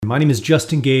My name is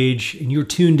Justin Gage, and you're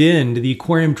tuned in to the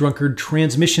Aquarium Drunkard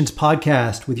Transmissions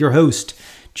podcast with your host,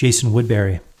 Jason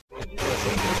Woodbury.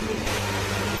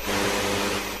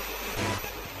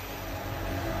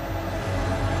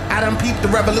 I done peeped the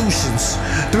revolutions.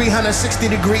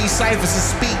 360-degree ciphers of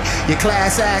speak. Your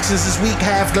class actions this week,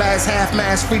 half glass, half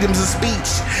mass freedoms of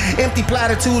speech. Empty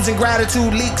platitudes and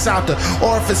gratitude leaks out the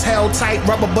orifice held tight.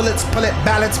 Rubber bullets, bullet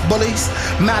ballots, bullies.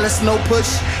 Malice, no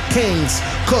push. Kings,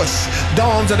 Kush.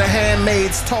 Dawns of the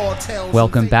handmaids, tall tales.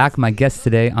 Welcome back. My guest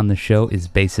today on the show is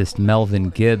bassist Melvin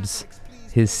Gibbs.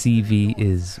 His CV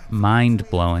is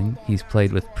mind-blowing. He's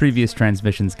played with previous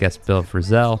Transmissions guest Bill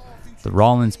Frisell, the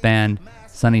Rollins Band,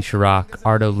 Sonny Sharrock,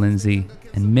 Arto Lindsay,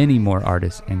 and many more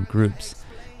artists and groups.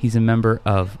 He's a member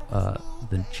of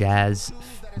the jazz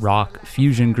rock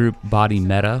fusion group Body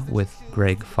Meta with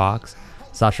Greg Fox,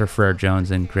 Sasha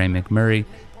Frere-Jones, and Gray McMurray,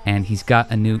 and he's got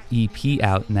a new EP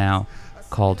out now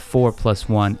called 4 +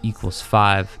 1 =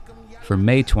 5 for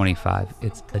May 25.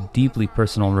 It's a deeply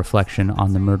personal reflection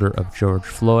on the murder of George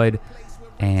Floyd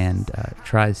and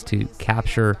tries to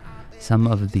capture some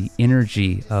of the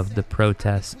energy of the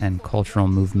protests and cultural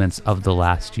movements of the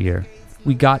last year.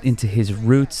 We got into his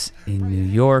roots in New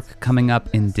York, coming up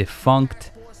in Defunct,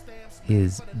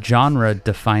 his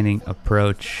genre-defining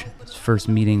approach, his first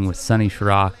meeting with Sonny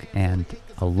Sharrock, and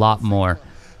a lot more.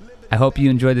 I hope you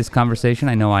enjoyed this conversation.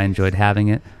 I know I enjoyed having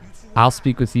it. I'll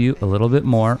speak with you a little bit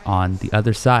more on the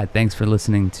other side. Thanks for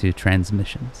listening to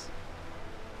Transmissions.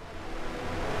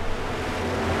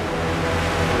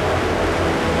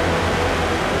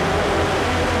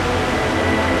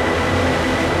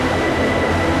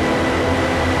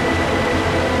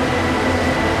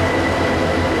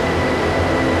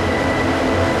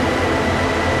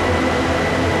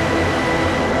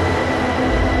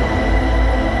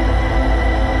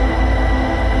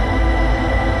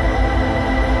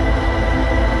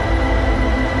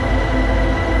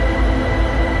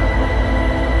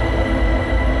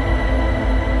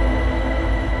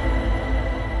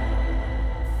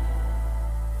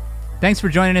 Thanks for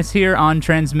joining us here on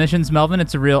Transmissions, Melvin.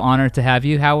 It's a real honor to have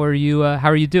you. How are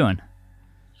you doing?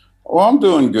 Well, I'm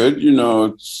doing good. You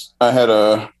know, I had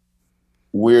a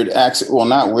weird accident. Well,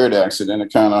 not weird accident. A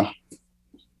kind of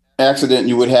accident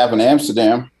you would have in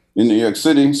Amsterdam, in New York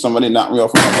City. Somebody knocked me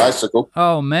off on a bicycle.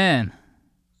 Oh, man.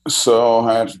 So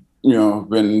I had,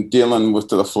 been dealing with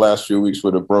the last few weeks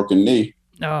with a broken knee.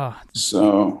 Oh.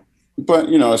 So, but,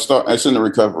 it's in the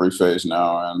recovery phase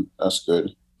now, and that's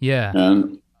good. Yeah.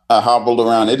 And I hobbled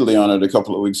around Italy on it a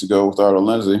couple of weeks ago with Arto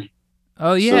Lindsay.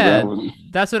 Oh yeah,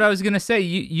 that's what I was gonna say.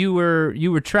 You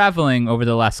were traveling over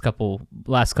the last couple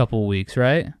weeks,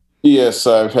 right? Yes,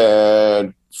 I've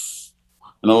had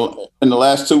in the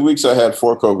last 2 weeks I had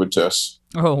 4 COVID tests.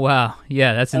 Oh wow,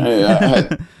 yeah, that's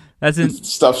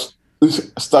stuff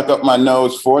stuck up my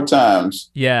nose 4 times.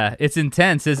 Yeah, it's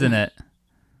intense, isn't it?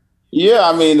 Yeah,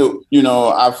 I mean,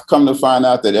 I've come to find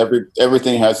out that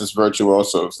everything has its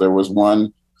virtuosos. There was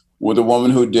one with a woman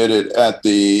who did it at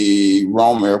the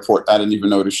Rome airport. I didn't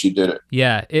even notice she did it.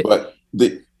 Yeah. But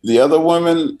the other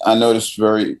women, I noticed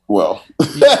very well.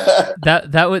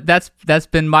 That's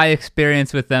been my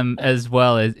experience with them as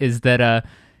well, is that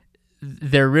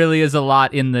there really is a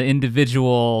lot in the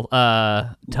individual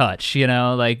touch,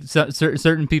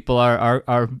 certain people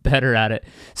are better at it.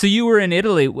 So you were in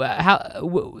Italy. When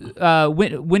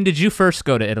did you first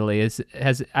go to Italy?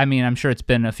 I'm sure it's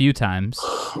been a few times.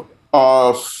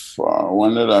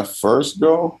 When did I first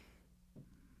go?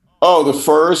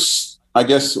 I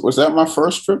guess, was that my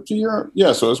first trip to Europe?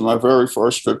 Yes, it was my very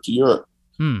first trip to Europe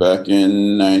back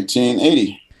in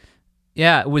 1980.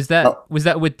 Yeah, was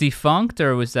that with Defunct,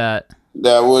 or was that?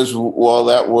 That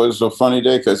was a funny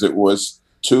day because it was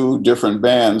 2 different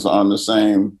bands on the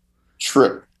same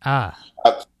trip. I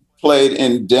played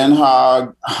in Den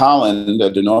Haag, Holland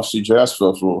at the North Sea Jazz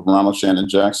Festival with Ronald Shannon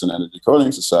Jackson and the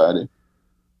Decoding Society.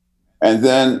 And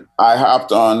then I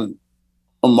hopped on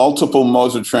multiple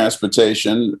modes of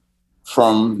transportation,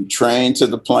 from train to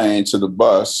the plane to the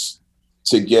bus,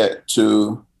 to get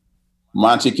to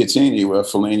Montecatini, where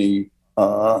Fellini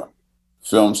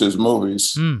films his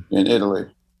movies in Italy.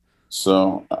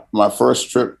 So my first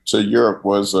trip to Europe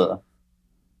was a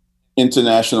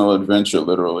international adventure,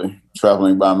 literally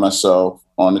traveling by myself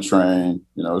on the train.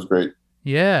 It was great.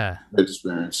 Yeah. Great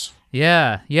experience.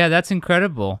 Yeah. Yeah. That's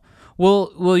incredible.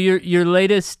 Well, your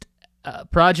latest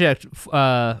project,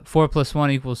 4 +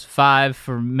 1 = 5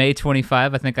 for May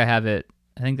 25. I think I have it.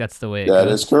 I think that's the way it goes.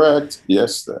 That is correct.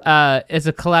 Yes. It's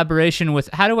a collaboration with,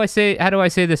 how do I say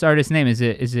this artist's name? Is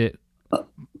it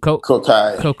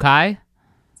Kokai? Kokai?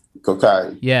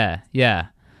 Kokai. Yeah.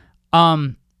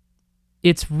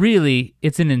 it's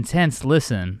an intense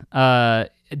listen.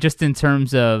 Just in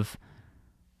terms of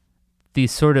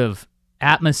these sort of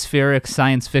atmospheric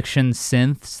science fiction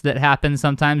synths that happen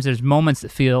sometimes. There's moments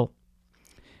that feel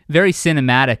very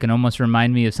cinematic and almost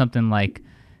remind me of something like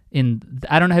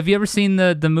I don't know, have you ever seen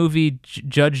the movie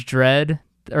Judge Dredd?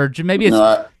 Or maybe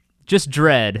it's just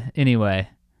Dredd, anyway.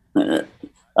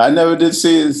 I never did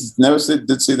see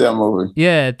that movie.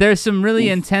 Yeah, there's some really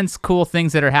intense, cool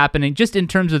things that are happening just in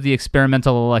terms of the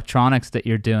experimental electronics that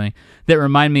you're doing that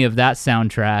remind me of that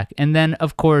soundtrack. And then,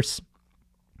 of course,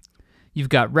 you've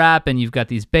got rap and you've got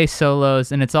these bass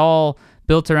solos, and it's all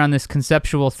built around this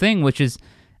conceptual thing, which is,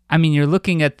 I mean, you're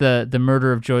looking at the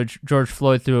murder of George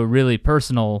Floyd through a really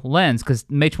personal lens, because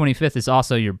May 25th is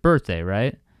also your birthday,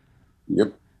 right?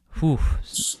 Yep. Whew.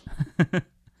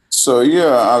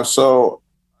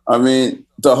 I mean,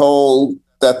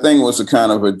 that thing was a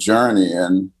kind of a journey,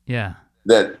 and yeah,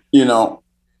 that,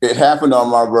 it happened on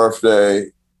my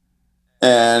birthday,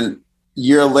 and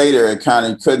year later, it kind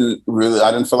of I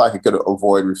didn't feel like I could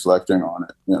avoid reflecting on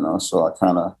it, so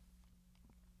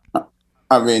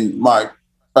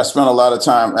I spent a lot of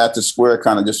time at the Square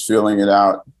kind of just feeling it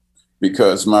out,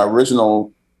 because my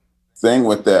original thing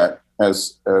with that,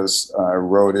 as I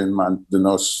wrote in the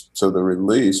notes to the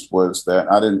release, was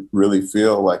that I didn't really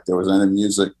feel like there was any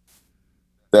music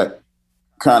that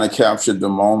kind of captured the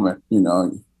moment.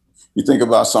 You think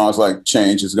about songs like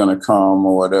 "Change Is Gonna Come"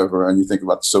 or whatever, and you think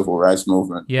about the civil rights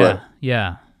movement.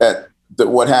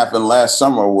 What happened last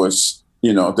summer was,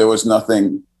 there was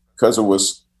nothing, because it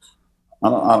was, I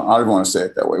don't want to say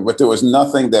it that way, but there was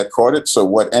nothing that caught it. So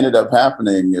what ended up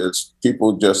happening is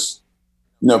people just,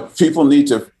 people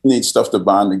need stuff to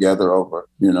bond together over,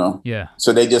 Yeah.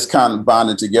 So they just kind of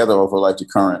bonded together over like the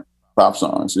current pop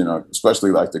songs,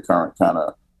 especially like the current kind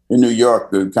of, in New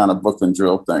York, the kind of Brooklyn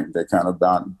drill thing. They kind of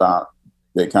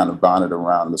bonded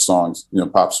around the songs,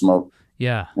 Pop Smoke.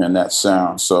 Yeah. And that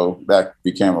sound. So that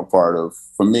became a part of,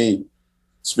 for me,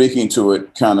 speaking to it,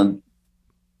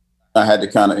 I had to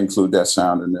kind of include that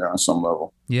sound in there on some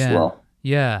level as well.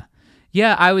 Yeah.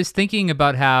 Yeah, I was thinking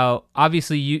about how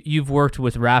obviously you've worked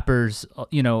with rappers,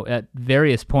 at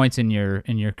various points in your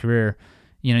career.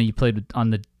 You played on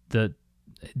the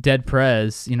Dead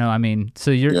Prez,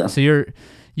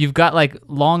 you've got like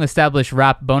long established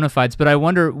rap bona fides. But I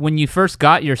wonder, when you first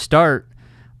got your start,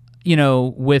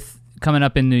 with coming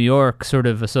up in New York, sort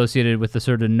of associated with the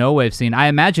sort of no wave scene, I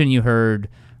imagine you heard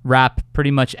rap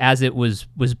pretty much as it was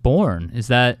born. Is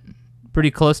that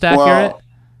pretty close to accurate?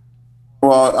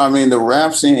 Well, I mean, the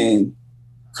rap scene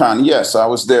yes, I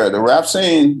was there. The rap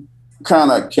scene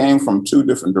kind of came from two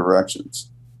different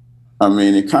directions. I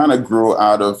mean, it kind of grew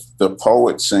out of the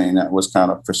poet scene that was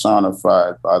kind of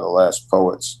personified by the Last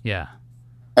Poets. Yeah.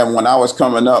 And when I was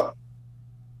coming up,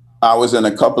 I was in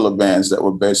a couple of bands that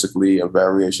were basically a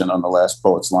variation on the Last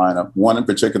Poets lineup. One in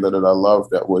particular that I loved,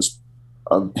 that was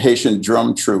a Haitian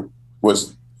drum troupe,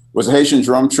 was a Haitian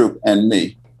drum troupe and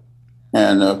me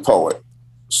and a poet.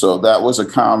 So that was a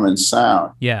common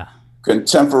sound. Yeah.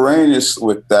 Contemporaneous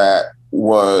with that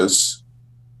was,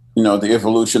 the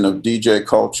evolution of DJ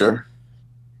culture,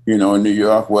 in New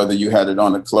York, whether you had it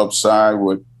on the club side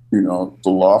with, the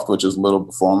Loft, which is a little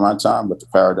before my time, but the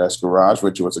Paradise Garage,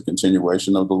 which was a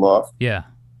continuation of the Loft. Yeah.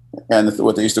 And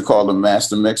what they used to call the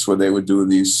master mix, where they would do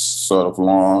these sort of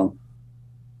long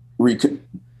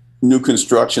new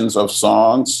constructions of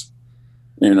songs,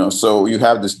 so you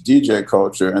have this DJ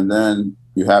culture, and then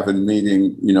you have it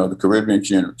meeting, the Caribbean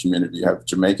community. You have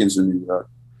Jamaicans in New York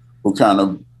who kind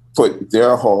of put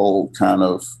their whole kind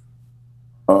of,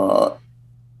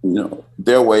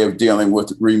 their way of dealing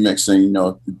with remixing,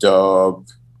 the dub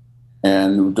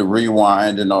and the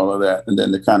rewind and all of that. And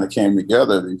then they kind of came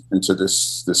together into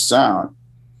this sound.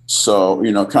 So,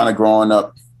 kind of growing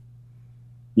up,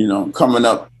 coming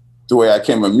up the way I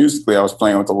came up musically, I was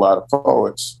playing with a lot of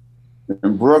poets.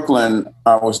 In Brooklyn,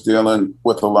 I was dealing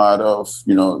with a lot of,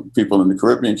 people in the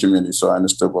Caribbean community, so I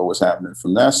understood what was happening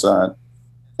from that side.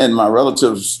 And my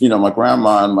relatives, my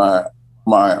grandma and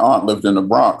my aunt lived in the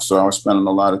Bronx, so I was spending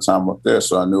a lot of time up there,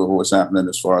 so I knew what was happening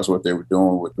as far as what they were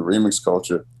doing with the remix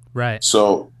culture. Right.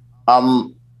 So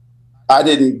I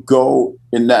didn't go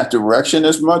in that direction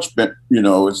as much, but,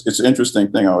 it's an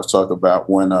interesting thing I was talking about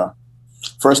when I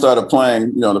first started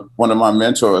playing, one of my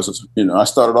mentors, I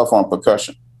started off on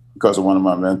percussion because of one of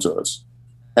my mentors.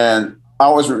 And I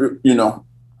was,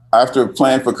 after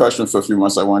playing percussion for a few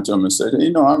months, I went to him and said,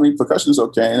 percussion is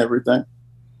okay and everything,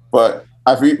 but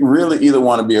I really either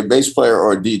want to be a bass player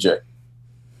or a DJ.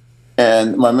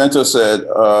 And my mentor said,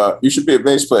 you should be a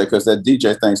bass player because that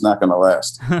DJ thing's not going to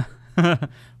last.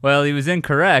 Well, he was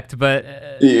incorrect, but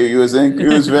He was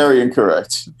very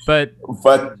incorrect. But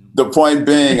the point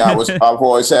being, I've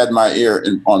always had my ear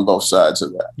on both sides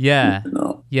of that. Yeah. You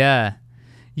know? Yeah.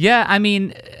 I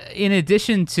mean, in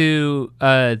addition to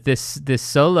this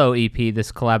solo EP,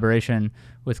 this collaboration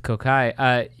with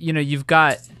Kokai, you've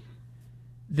got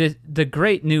the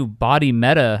great new Body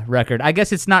Meta record. I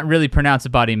guess it's not really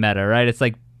pronounced Body Meta, right? It's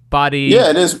like Body. Yeah,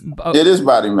 it is. It is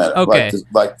Body Meta. Okay.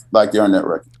 Like the Arnett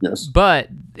record. Yes. But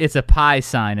it's a pi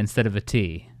sign instead of a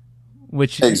T.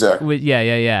 Exactly.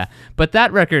 Yeah. But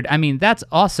that record, I mean, that's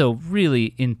also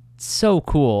really so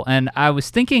cool. And I was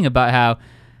thinking about how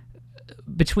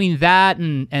between that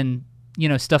and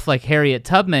stuff like Harriet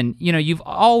Tubman, you've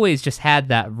always just had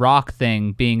that rock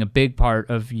thing being a big part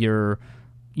of your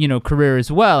career as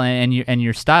well, and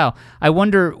your style. I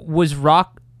wonder, was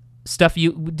rock stuff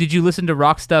did you listen to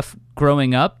rock stuff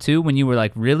growing up too when you were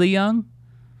like really young?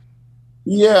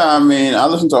 Yeah, I mean, I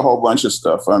listened to a whole bunch of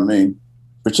stuff. I mean,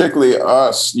 particularly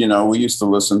us, we used to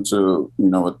listen to,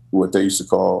 what they used to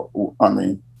call, I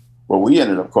mean, what we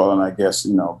ended up calling, I guess,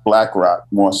 black rock,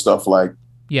 more stuff like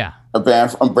a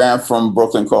band from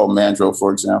Brooklyn called Mandrill,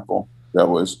 for example, that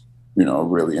was,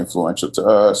 really influential to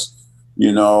us.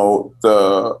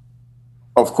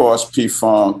 Of course,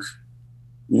 P-Funk,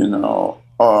 the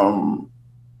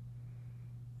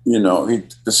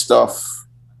stuff,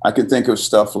 I can think of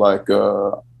stuff like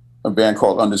a band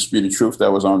called Undisputed Truth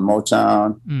that was on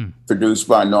Motown, produced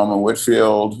by Norman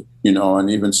Whitfield, and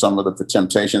even some of the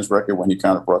Temptations record when he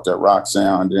kind of brought that rock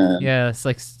sound in. Yeah, it's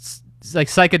like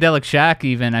Psychedelic Shack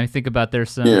even. I think about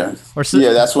there's some. Yeah,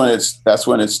 that's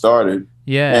when it started.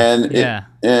 Yeah,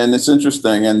 and it's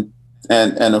interesting, and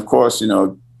of course,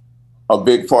 a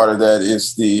big part of that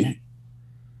is the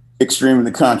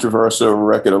extremely controversial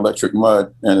record Electric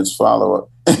Mud and its follow-up.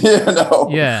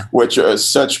 Which are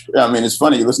such, I mean, it's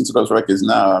funny, you listen to those records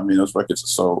now, I mean, those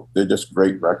records they're just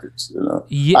great records,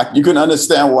 you can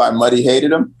understand why Muddy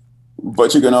hated them,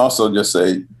 but you can also just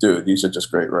say, dude, these are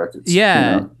just great records.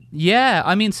 Yeah,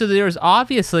 I mean, so there's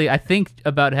obviously, I think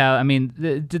about how, I mean,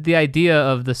 the idea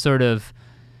of the sort of,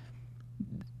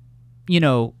 I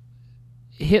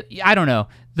don't know,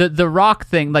 the rock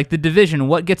thing, like the division,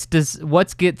 what gets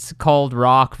called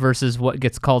rock versus what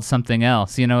gets called something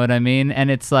else, you know what I mean?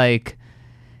 And it's like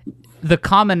the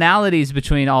commonalities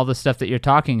between all the stuff that you're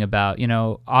talking about,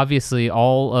 obviously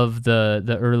all of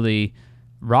the early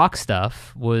rock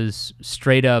stuff was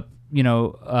straight up,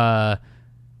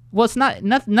 well, it's not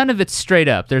none of it's straight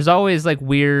up. There's always like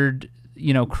weird,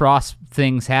 cross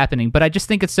things happening, but I just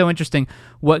think it's so interesting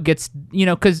what gets,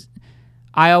 because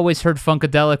I always heard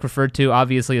Funkadelic referred to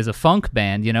obviously as a funk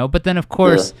band, but then of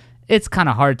course it's kind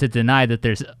of hard to deny that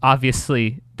there's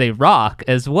obviously they rock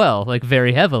as well, like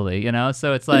very heavily,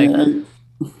 so it's like,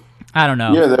 I don't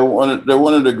know. Yeah, they're one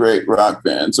of the great rock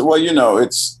bands. Well,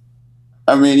 it's,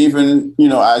 I mean, even,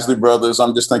 Isley Brothers,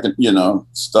 I'm just thinking,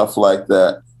 stuff like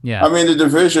that. Yeah. I mean, the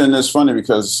division is funny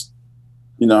because,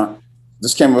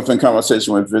 this came up in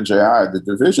conversation with Vijay. The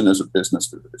division is a business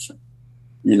division.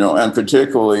 And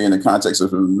particularly in the context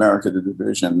of America, the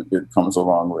division, it comes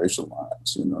along racial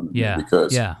lines,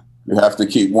 because you have to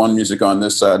keep one music on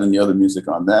this side and the other music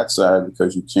on that side,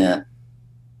 because you can't,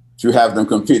 if you have them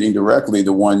competing directly,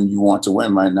 the one you want to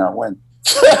win might not win.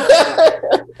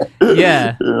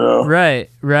 Yeah. Right.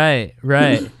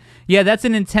 Yeah, that's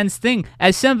an intense thing.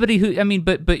 As somebody who, I mean,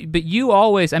 but you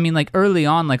always, I mean, like early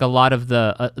on, like a lot of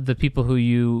the people that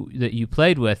you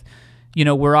played with,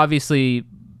 were obviously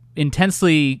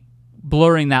intensely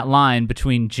blurring that line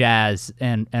between jazz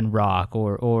and rock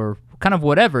or kind of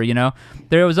whatever,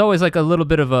 there was always like a little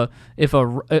bit of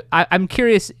I'm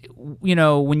curious,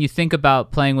 when you think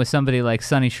about playing with somebody like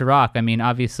Sonny Sharrock, I mean,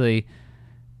 obviously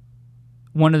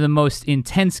one of the most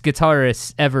intense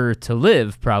guitarists ever to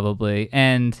live, probably.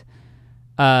 And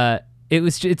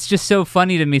it's just so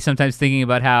funny to me sometimes thinking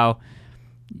about how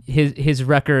his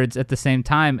records at the same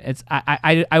time,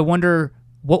 I wonder,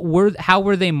 how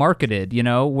were they marketed?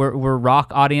 Were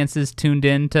rock audiences tuned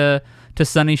in to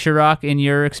Sonny Sharrock in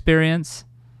your experience?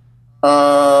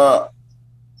 That's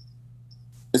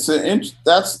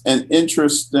an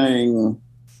interesting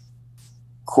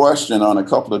question on a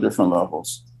couple of different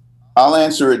levels. I'll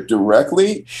answer it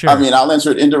directly. Sure. I mean, I'll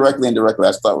answer it indirectly.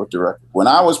 I start with directly. When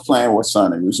I was playing with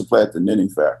Sonny, we used to play at the Knitting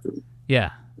Factory.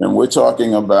 Yeah. And we're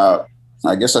talking about,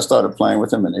 I guess I started playing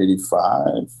with him in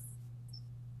 85.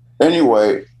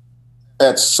 Anyway,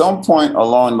 at some point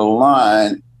along the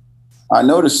line,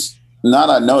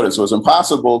 it was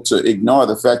impossible to ignore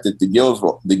the fact that the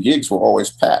gigs were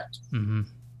always packed. Mm-hmm.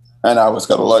 And I was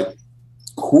kind of like,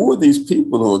 who are these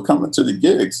people who are coming to the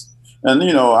gigs? And,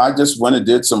 I just went and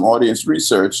did some audience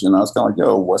research, and I was kind of like,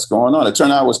 yo, what's going on? It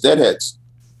turned out it was Deadheads.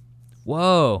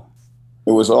 Whoa.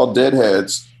 It was all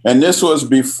Deadheads. And this was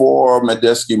before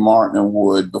Medeski, Martin, and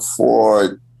Wood,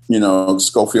 before,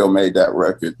 Scofield made that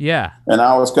record. Yeah. And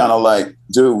I was kind of like,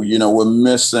 dude, we're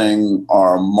missing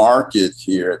our market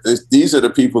here. These are the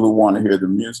people who want to hear the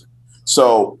music.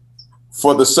 So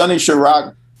for the Sonny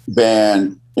Sharrock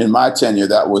band, in my tenure,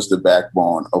 that was the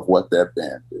backbone of what that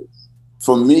band did.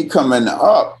 For me coming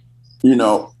up,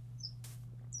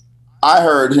 I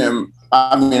heard him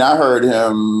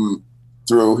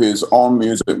through his own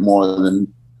music more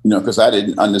than, because I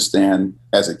didn't understand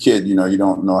as a kid, you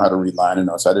don't know how to read liner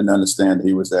notes. I didn't understand that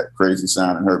he was that crazy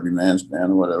sounding Herbie Mann's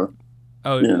band or whatever.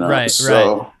 Oh, right.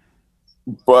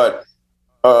 But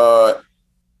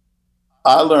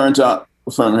I learned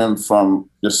from him from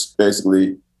just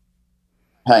basically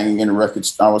hanging in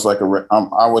records. I was I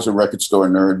was a record store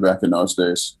nerd back in those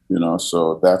days,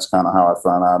 so that's kind of how I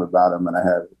found out about him. And I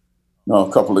had a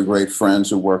couple of great friends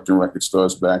who worked in record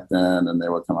stores back then, and they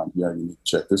were kind of like, yeah, you need to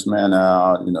check this man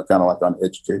out, kind of like on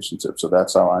education tip. So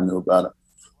that's how I knew about it.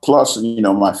 Plus, one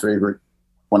of my favorite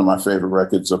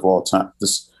records of all time,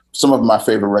 some of my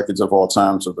favorite records of all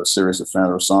times are the series of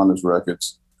Phantom Saunders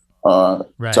records.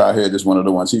 Right. Tirehead is one of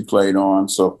the ones he played on.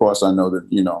 So of course I know that,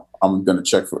 I'm going to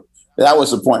check for it. That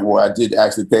was the point where I did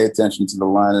actually pay attention to the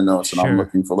liner notes, and Sure. I'm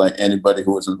looking for like anybody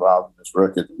who was involved in this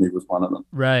record, and he was one of them.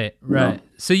 Right.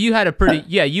 So you had a pretty,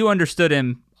 you understood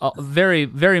him very,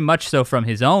 very much so from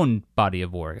his own body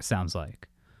of work, it sounds like.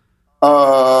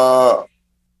 I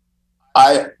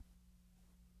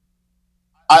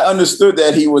understood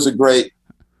that he was a great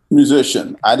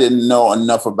musician. I didn't know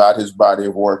enough about his body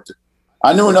of work.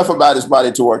 I knew enough about his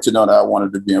body to work to know that I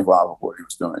wanted to be involved with what he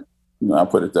was doing. I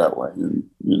put it that way, and,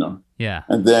 Yeah.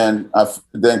 And then I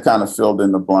kind of filled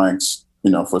in the blanks,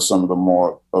 for some of the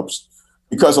more ups,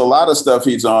 because a lot of stuff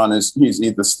he's on he's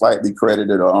either slightly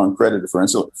credited or uncredited. For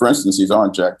instance, he's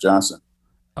on Jack Johnson,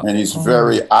 and he's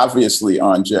very obviously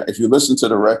on Jack. If you listen to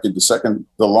the record, the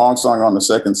long song on the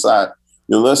second side,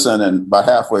 you listen, and about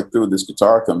halfway through, this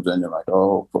guitar comes in. You're like,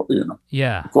 oh,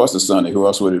 Yeah. of course it's Sonny. Who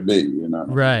else would it be?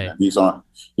 Right. And he's on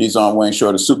Wayne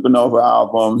Shorter's Supernova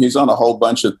album. He's on a whole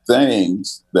bunch of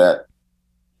things that,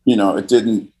 it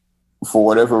didn't, for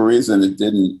whatever reason, it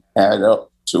didn't add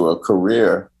up to a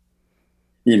career,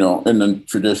 in the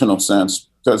traditional sense,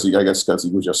 because he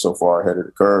was just so far ahead of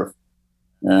the curve.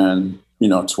 And,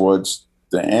 towards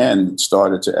the end, it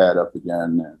started to add up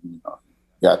again, and,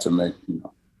 got to make,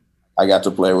 I got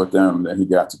to play with them. Then he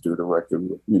got to do the record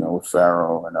with, with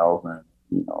Pharoah and Elvin,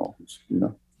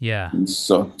 Yeah. And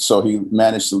so he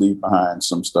managed to leave behind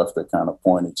some stuff that kind of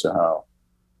pointed to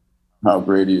how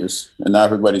great he is. And now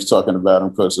everybody's talking about him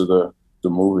because of the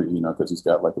movie, because he's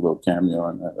got like a little cameo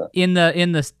in that.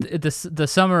 In the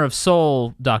Summer of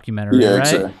Soul documentary, yeah,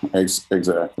 right?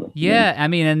 Exactly. Yeah, I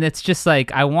mean, and it's just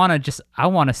like I want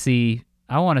to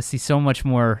see so much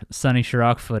more Sonny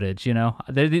Sharrock footage.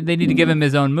 They need to give him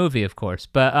his own movie, of course.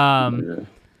 But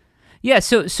yeah.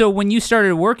 So when you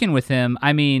started working with him,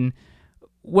 I mean,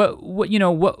 what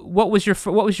was your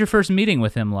first meeting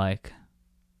with him like?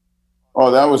 Oh,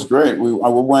 that was great. We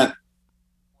went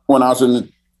when I was in the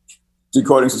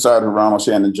Decoding Society of Ronald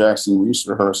Shannon Jackson. We used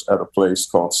to rehearse at a place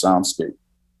called Soundscape,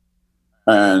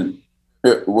 and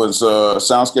it was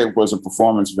Soundscape was a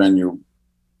performance venue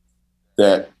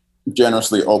that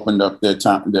generously opened up their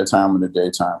time in the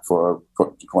daytime for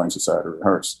Decoding Society to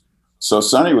rehearse. So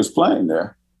Sonny was playing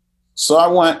there, so I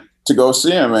went to go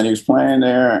see him, and he was playing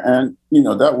there, and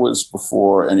that was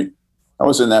before any. I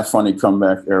was in that Funny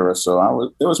Comeback era,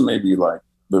 so there was maybe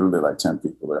literally 10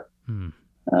 people there.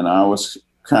 And I was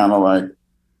kind of like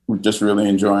just really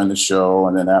enjoying the show.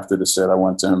 And then after the set, I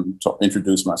went to him to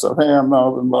introduce myself. Hey, I'm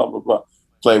Melvin, blah, blah, blah.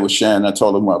 Play with Shannon. I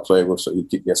told him what I played with so he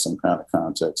could get some kind of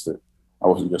context that I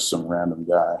wasn't just some random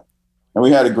guy. And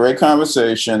we had a great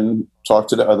conversation, talked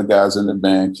to the other guys in the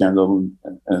band, Kendall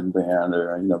and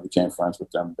Leander, and, became friends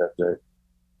with them that day,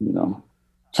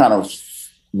 kind of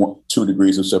 2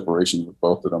 degrees of separation with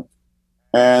both of them.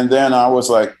 And then I was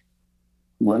like,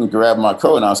 went and grabbed my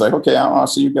coat, and I was like, okay, I'll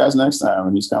see you guys next time.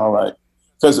 And he's kind of like,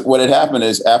 because what had happened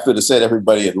is after the set,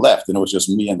 everybody had left, and it was just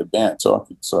me and the band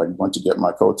talking. So I went to get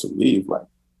my coat to leave,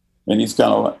 and he's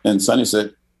kind of like, and Sonny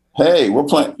said, hey, we're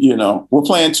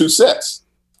playing 2 sets.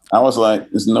 I was like,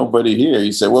 there's nobody here.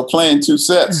 He said, we're playing 2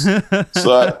 sets.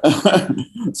 So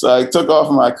I took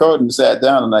off my coat and sat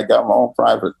down, and I got my own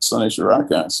private Sonny Sharrock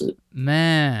concert.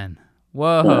 Man,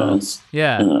 whoa,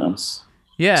 yeah.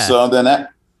 So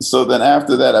then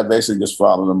after that, I basically just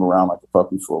followed him around like a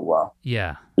puppy for a while.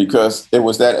 Yeah, because it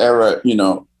was that era.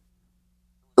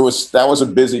 that was a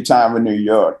busy time in New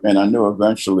York, and I knew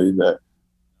eventually that,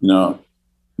 you know,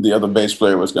 the other bass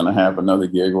player was going to have another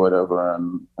gig or whatever,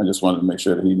 and I just wanted to make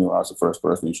sure that he knew I was the first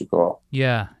person he should call.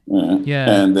 Yeah.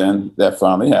 And then that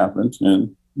finally happened,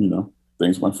 and you know,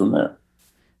 things went from there.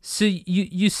 So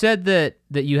you said that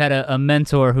you had a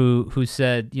mentor who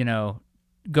said, you know,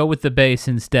 go with the bass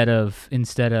instead of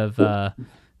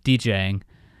DJing.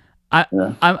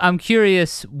 I'm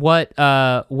curious what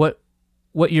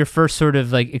your first sort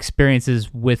of like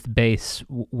experiences with bass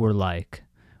were like.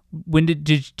 When did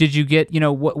you get, you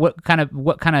know, what kind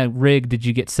of rig did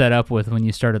you get set up with when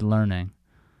you started learning?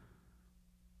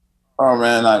 Oh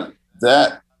man, I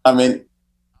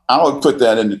would put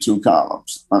that into two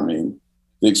columns. I mean,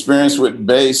 the experience with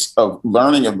bass, of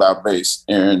learning about bass,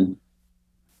 and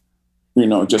you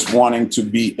know, just wanting to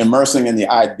be immersing in the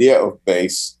idea of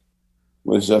bass,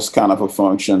 was just kind of a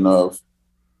function of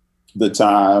the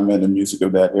time and the music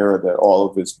of that era, that all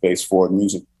of it's bass forward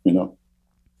music, you know,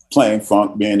 playing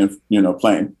funk, playing, you know,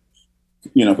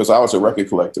 because I was a record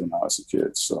collector when I was a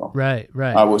kid. So right.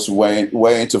 I was way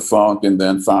into funk, and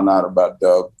then found out about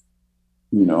dub,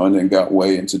 you know, and then got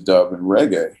way into dub and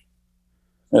reggae.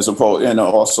 As opposed, and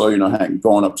also, you know,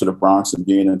 going up to the Bronx and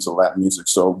being into Latin music.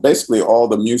 So basically all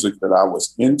the music that I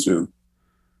was into,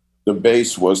 the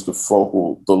bass was the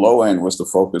low end was the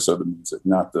focus of the music,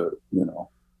 not the, you know,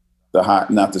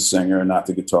 not the singer, not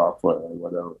the guitar player,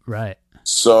 whatever. Right.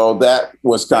 So that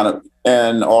was kind of,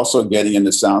 and also getting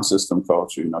into sound system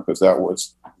culture, you know, because that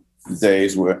was the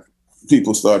days where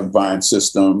people started buying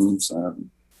systems and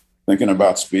thinking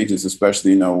about speakers,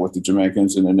 especially, you know, with the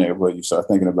Jamaicans in the neighborhood. You start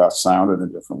thinking about sound in a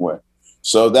different way.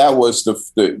 So that was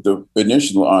the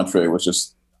initial entree, was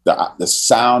just the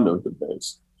sound of the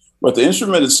bass. But the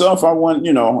instrument itself, I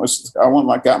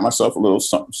got myself a little,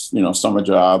 you know, summer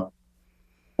job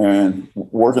and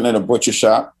working at a butcher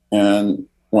shop. And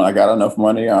when I got enough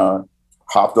money, I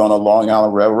hopped on a Long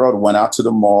Island Railroad, went out to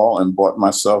the mall and bought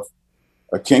myself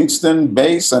a Kingston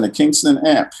bass and a Kingston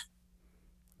amp,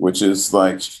 which is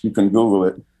like, you can Google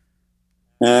it.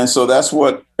 And so that's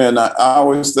what, and I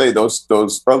always say those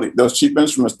cheap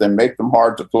instruments, they make them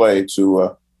hard to play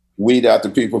to weed out the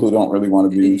people who don't really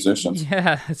want to be musicians.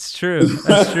 Yeah, that's true.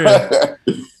 That's true.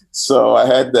 So I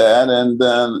had that, and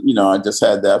then, you know, I just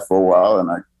had that for a while, and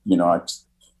I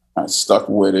stuck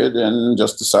with it and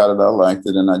just decided I liked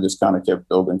it, and I just kind of kept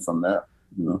building from there.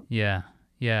 You know? Yeah.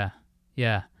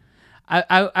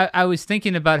 I was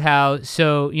thinking about how,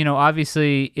 so, you know,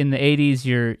 obviously in the 80s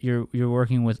you're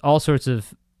working with all sorts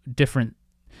of different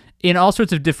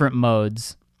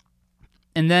modes,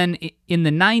 and then in the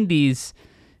 90s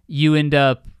you end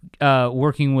up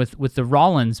working with the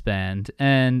Rollins Band,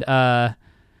 and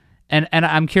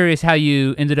I'm curious how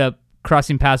you ended up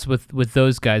crossing paths with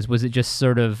those guys. Was it just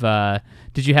sort of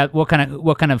did you have what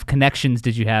kind of connections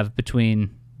did you have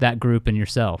between that group and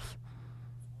yourself?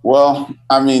 Well,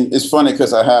 I mean, it's funny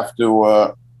because I have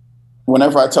to,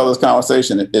 whenever I tell this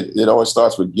conversation, it always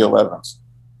starts with Gil Evans.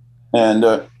 And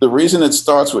the reason it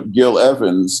starts with Gil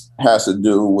Evans has to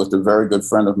do with a very good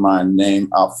friend of mine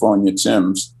named Alphonia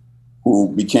Timms, who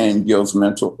became Gil's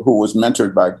mentor, who was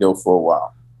mentored by Gil for a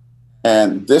while.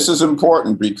 And this is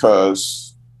important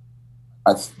because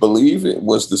I believe it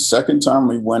was the second time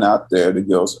we went out there to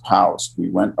Gil's house. We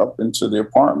went up into the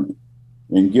apartment.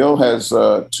 And Gil has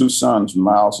two sons,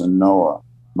 Miles and Noah.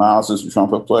 Miles is a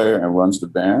trumpet player and runs the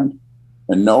band.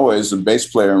 And Noah is a bass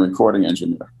player and recording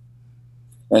engineer.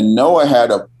 And Noah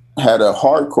had a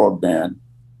hardcore band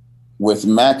with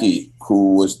Mackie,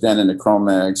 who was then in the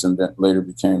Cro-Mags and then later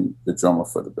became the drummer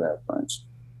for the Bad Brains.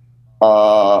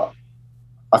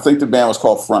 I think the band was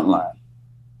called Frontline.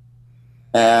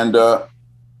 And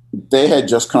they had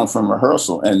just come from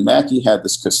rehearsal, and Mackie had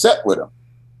this cassette with him.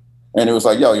 And it was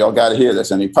like, yo, y'all got to hear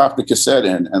this. And he popped the cassette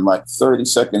in, and like 30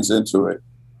 seconds into it,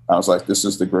 I was like, this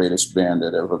is the greatest band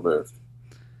that ever lived.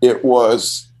 It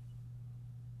was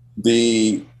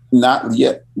the not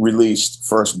yet released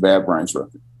first Bad Brains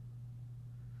record.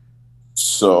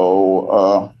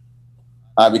 So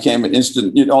I became an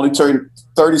instant, it only took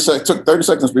 30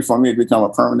 seconds before me to become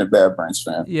a permanent Bad Brains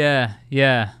fan. Yeah.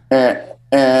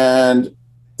 And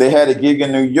they had a gig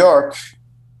in New York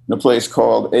in a place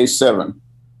called A7.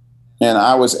 And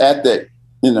I was at that,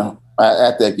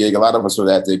 at that gig. A lot of us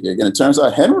were at that gig. And it turns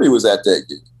out Henry was at that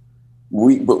gig.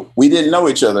 But we didn't know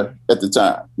each other at the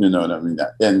time. You know what I mean?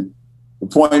 And the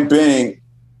point being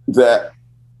that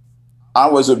I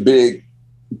was a big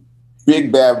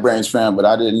Bad Brains fan, but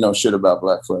I didn't know shit about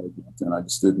Black Flag. And I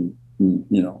just didn't,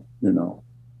 the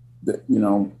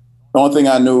only thing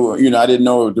I knew, I didn't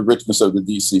know the richness of the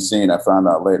DC scene. I found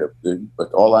out later,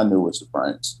 but all I knew was the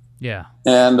Brains. Yeah.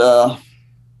 And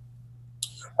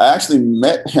I actually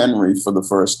met Henry for the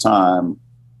first time.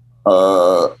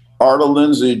 Arda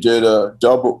Lindsay did a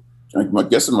double, I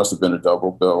guess it must have been a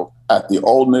double bill at the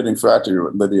Old Knitting Factory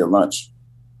with Lydia Lunch.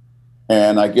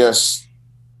 And I guess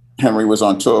Henry was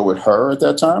on tour with her at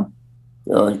that time.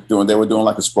 They were doing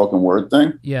like a spoken word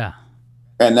thing. Yeah.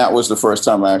 And that was the first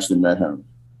time I actually met him.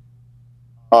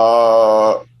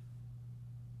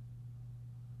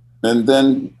 And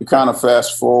then we kind of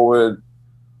fast forward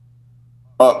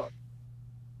up,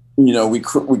 you know, we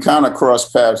kind of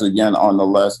crossed paths again on the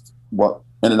last, what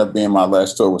ended up being my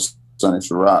last tour with Sonny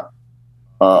Sharrock.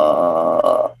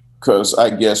 Because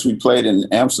I guess we played in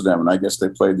Amsterdam, and I guess they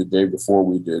played the day before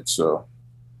we did. So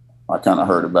I kind of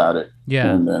heard about it.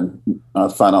 Yeah. And then I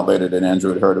found out later that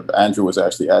Andrew was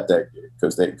actually at that gig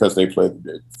because they played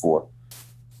the day before.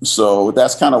 So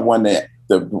that's kind of when that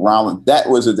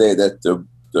was the day that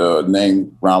the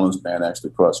name Rollins Band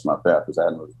actually crossed my path, because I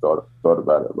hadn't really thought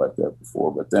about it like that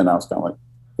before. But then I was kind of like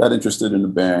that interested in the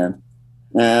band.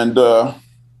 And I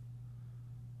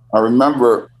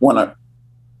remember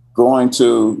going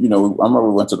to, you know, I remember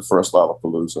we went to the first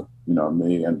Lollapalooza, you know,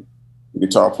 me and the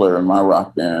guitar player in my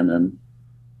rock band, and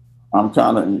I'm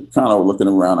kind of looking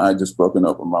around. I had just broken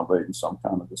up with my lady, so I'm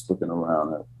kind of just looking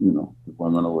around at, you know, the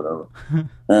women or whatever.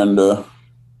 And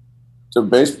so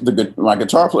basically, my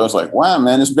guitar player was like, "Wow,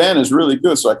 man, this band is really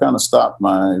good." So I kind of stopped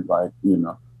my, like, you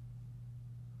know,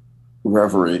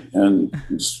 reverie and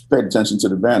just paid attention to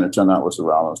the band. It turned out it was the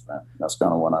Rollins Band. That's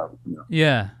kind of when I, you know,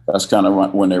 yeah, that's kind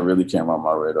of when they really came on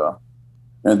my radar.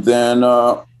 And then,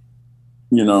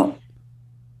 you know,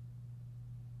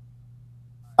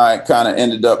 I kind of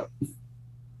ended up, I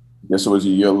guess it was a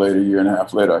year and a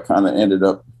half later, I kind of ended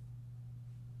up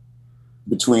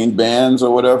between bands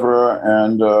or whatever.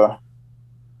 And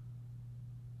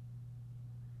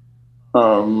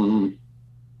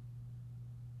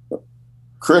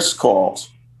Chris called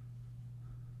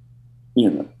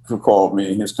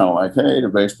me. He's kind of like, "Hey, the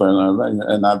bass player."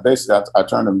 And I basically, I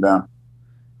turned him down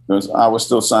because I was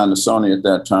still signed to Sony at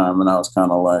that time. And I was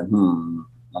kind of like, I'm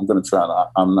going to try.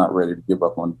 I'm not ready to give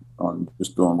up on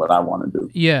just doing what I want to do.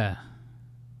 Yeah.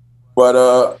 But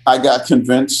I got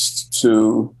convinced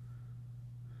to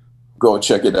go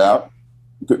check it out.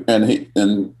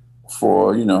 And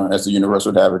for, you know, as the universe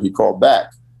would have it, he called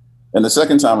back. And the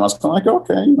second time I was kind of like,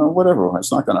 okay, you know, whatever.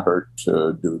 It's not going to hurt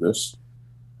to do this.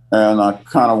 And I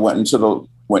kind of went into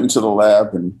the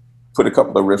lab and put a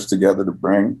couple of riffs together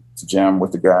to jam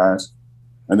with the guys.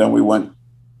 And then we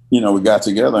got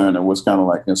together, and it was kind of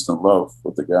like instant love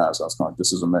with the guys. I was kind of like,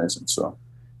 this is amazing. So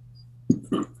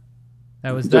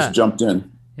that was just jumped in.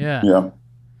 Yeah. Yeah.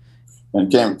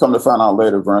 And come to find out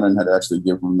later, Vernon had actually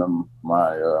given them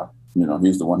my, you know,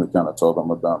 he's the one who kind of told them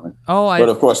about me. But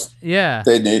of course, yeah,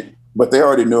 but they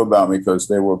already knew about me because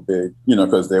they were big, you know,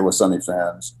 because they were Sonny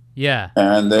fans. Yeah.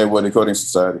 And they were Decoding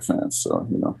Society fans. So,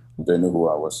 you know, they knew who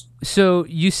I was. So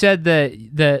you said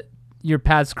that your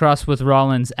paths crossed with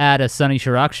Rollins at a Sonny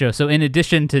Sharrock show. So in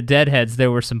addition to Deadheads,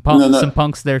 there were some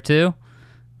punks there too?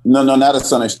 No, not at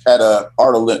Sonny, at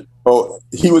Arda Lynn. Oh,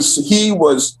 he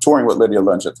was touring with Lydia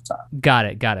Lunch at the time. Got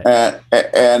it.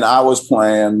 And I was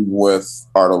playing with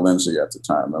Arda Lindsay at the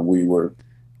time, and we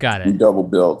double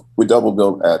billed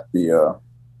at the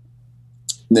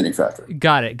Knitting Factory.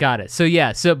 Got it. So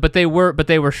yeah, but they were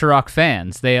Sharrock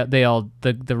fans. They all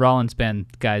the Rollins Band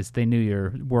guys, they knew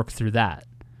your work through that.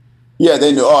 Yeah,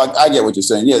 they knew. Oh, I get what you're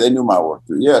saying. Yeah, they knew my work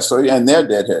through. Yeah, so and they're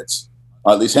Deadheads.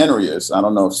 At least Henry is. I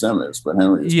don't know if Sim is, but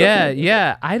Henry is.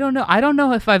 Yeah. I don't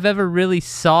know if I've ever really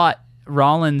sought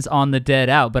Rollins on the Dead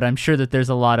Out, but I'm sure that there's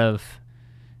a lot of,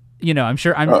 you know, I'm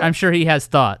sure he has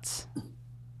thoughts.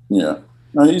 Yeah.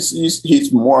 No,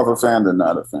 he's more of a fan than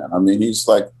not a fan. I mean, he's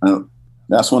like,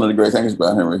 that's one of the great things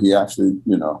about Henry. He actually,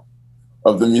 you know,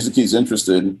 of the music he's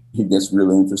interested in, he gets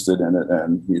really interested in it,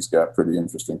 and he's got pretty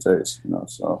interesting taste, you know.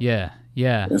 So yeah.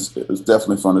 It's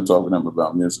definitely fun to talk with him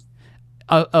about music.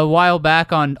 A while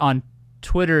back on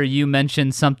Twitter, you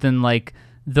mentioned something like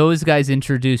those guys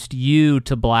introduced you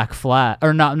to Black Flag,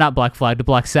 or not Black Flag, to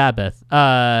Black Sabbath.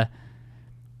 And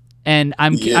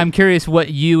I'm curious what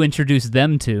you introduced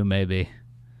them to, maybe.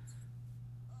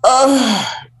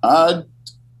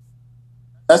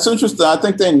 That's interesting. I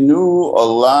think they knew a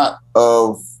lot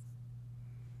of.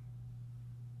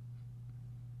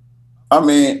 I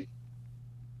mean,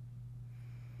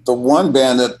 the one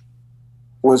band that.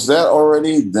 Was that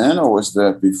already then, or was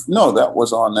that before? No, that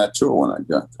was on that tour when I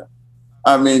got there.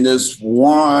 I mean, there's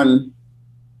one,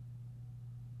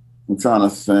 I'm trying to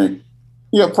think.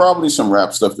 Yeah, probably some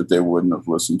rap stuff that they wouldn't have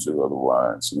listened to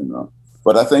otherwise, you know.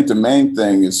 But I think the main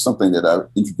thing is something that I've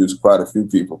introduced quite a few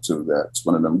people to. That's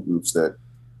one of them groups that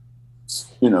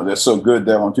they're so good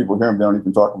that when people hear them, they don't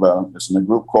even talk about them. It's in a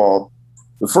group called,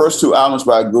 the first two albums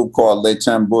by a group called Les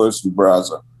Tambours du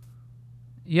Brazza.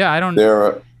 Yeah, I don't.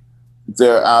 They're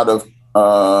out of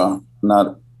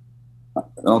not. I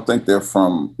don't think they're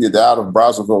from. Yeah, they're out of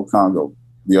Brazzaville, Congo,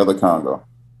 the other Congo,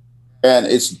 and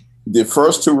it's the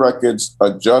first two records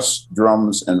are just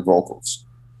drums and vocals,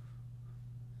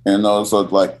 and those are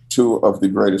like two of the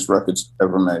greatest records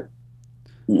ever made.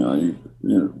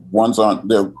 One's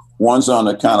on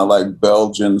a kind of like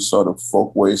Belgian sort of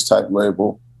folkways type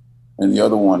label, and the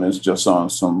other one is just on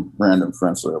some random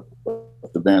French label.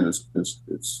 The band is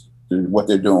what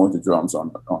they're doing with the drums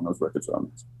on those records.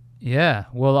 Yeah,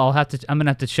 well, I'm gonna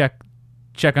have to check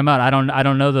them out. I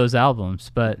don't know those albums,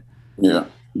 but yeah,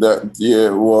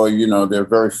 well, they're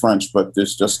very French, but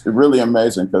it's just really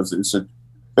amazing because it's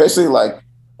basically like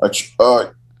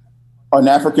an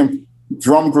African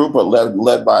drum group, but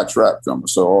led by a trap drummer.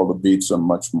 So all the beats are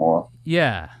much more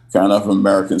kind of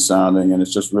American sounding, and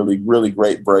it's just really, really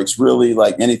great breaks. Really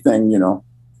like anything,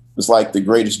 it's like the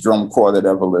greatest drum corps that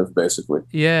ever lived, basically.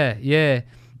 Yeah, yeah.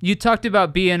 You talked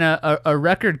about being a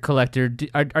record collector.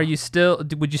 Are you still?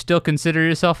 Would you still consider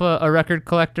yourself a record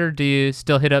collector? Do you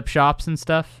still hit up shops and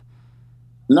stuff?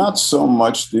 Not so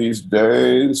much these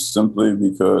days, simply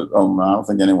because I don't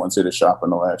think anyone's hit a shop in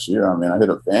the last year. I mean, I hit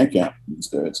a Bandcamp these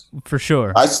days. For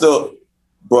sure.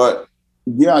 But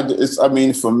yeah,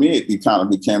 for me, it kind of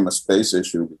became a space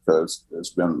issue because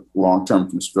there's been long-term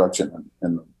construction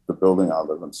in the building I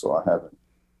live in, so I haven't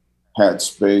had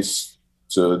space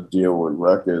to deal with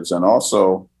records. And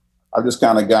also, I've just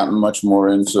kind of gotten much more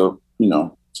into,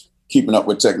 keeping up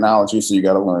with technology. So you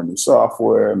got to learn new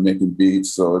software, making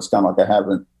beats. So it's kind of like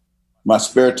my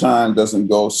spare time doesn't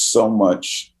go so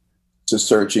much to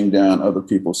searching down other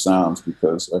people's sounds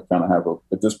because at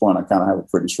this point, I kind of have a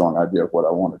pretty strong idea of what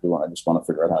I want to do. And I just want to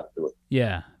figure out how to do it.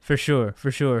 Yeah, for sure.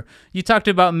 For sure. You talked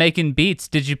about making beats.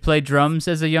 Did you play drums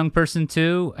as a young person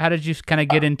too? How did you kind of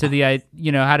get into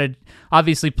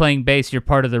obviously playing bass, you're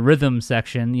part of the rhythm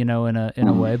section, in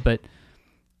a way, but.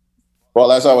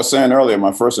 Well, as I was saying earlier,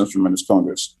 my first instrument is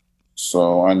congas,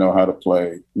 so I know how to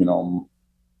play. I'm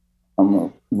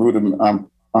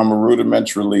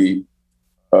rudimentarily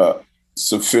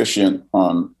sufficient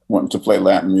on wanting to play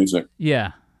Latin music.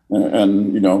 Yeah,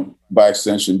 and by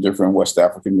extension, different West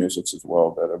African musics as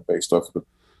well that are based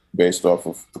off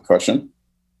of percussion.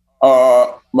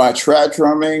 My trap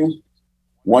drumming.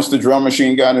 Once the drum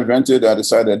machine got invented, I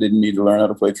decided I didn't need to learn how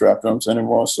to play trap drums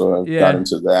anymore, so I got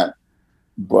into that.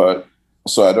 But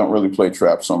so I don't really play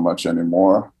trap so much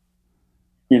anymore.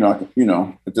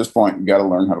 At this point, you got to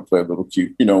learn how to play a little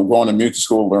going to music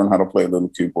school, learn how to play a little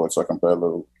keyboard, so I can play a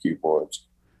little keyboards.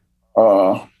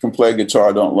 Can play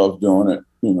guitar, don't love doing it.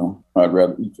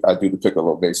 I do the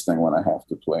piccolo bass thing when I have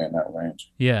to play in that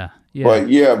range. Yeah. But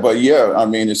yeah, I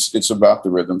mean, it's about the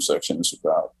rhythm section. It's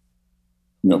about,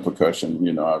 percussion,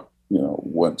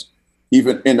 what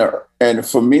even and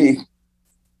for me,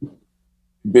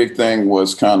 big thing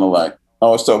was kind of like, I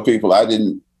always tell people I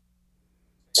didn't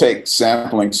take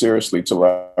sampling seriously till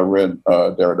I read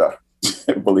Derrida.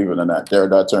 Believe it or not,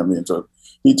 Derrida turned me into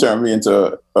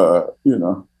a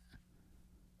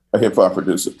hip hop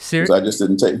producer. I just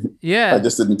didn't take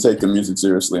the music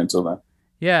seriously until then.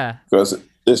 Yeah. Because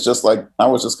it's just like, I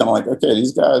was just kind of like, okay,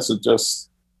 these guys are just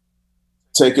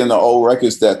taking the old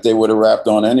records that they would have rapped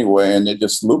on anyway, and they're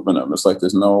just looping them. It's like,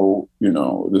 there's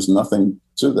there's nothing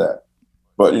to that.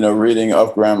 But, reading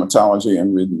of grammatology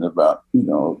and reading about,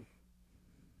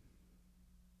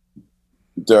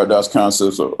 Derrida's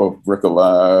concepts of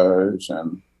bricolage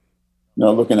and,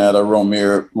 looking at a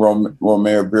Romare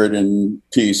Bearden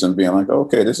piece and being like,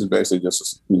 okay, this is basically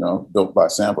just, built by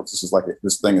samples.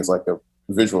 This thing is like a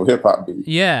visual hip hop beat.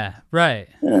 Yeah, right.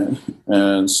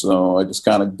 And so I just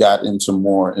kind of got into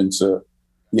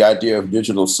the idea of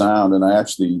digital sound. And I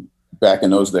actually, back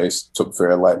in those days, took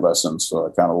Fairlight lessons. So I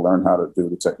kind of learned how to do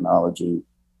the technology.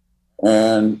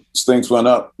 And as things went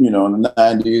up, in the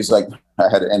 90s, like I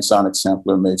had an Ensoniq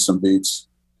sampler, made some beats,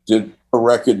 did a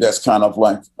record that's kind of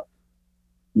like,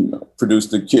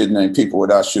 produced a kid named People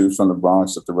Without Shoes from the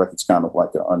Bronx. That the record's kind of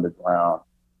like an underground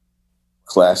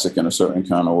classic in a certain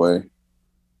kind of way.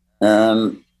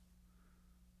 And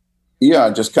yeah,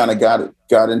 I just kind of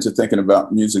got into thinking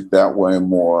about music that way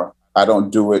more. I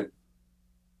don't do it.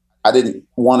 I didn't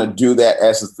want to do that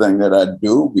as a thing that I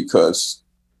do because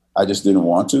I just didn't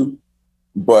want to.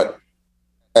 But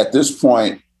at this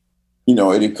point,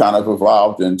 it kind of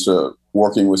evolved into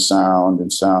working with sound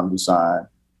and sound design.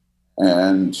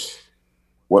 And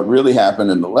what really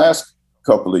happened in the last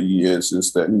couple of years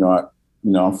is that,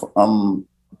 I'm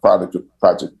a product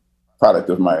product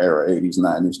of my era, 80s,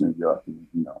 90s New York. And,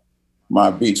 my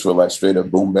beats were like straight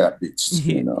up boom bap beats.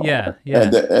 Yeah.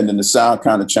 And then the sound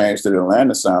kind of changed to the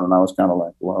Atlanta sound, and I was kind of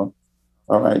like, well,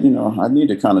 all right, I need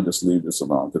to kind of just leave this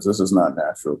alone because this is not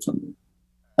natural to me.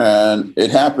 And it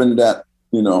happened that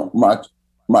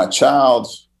my child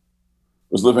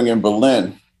was living in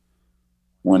Berlin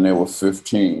when they were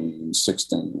 15,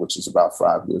 16, which is about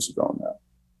 5 years ago now.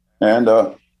 And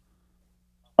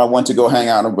I went to go hang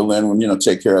out in Berlin when,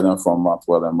 take care of them for a month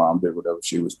while their mom did whatever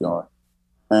she was doing.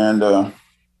 And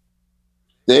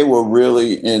they were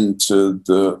really into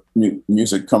the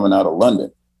music coming out of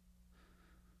London.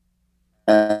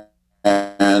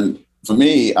 And for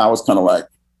me, I was kind of like,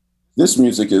 this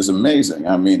music is amazing.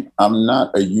 I mean, I'm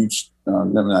not a huge, let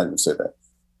me not even say that.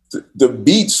 The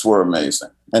beats were amazing.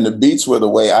 And the beats were the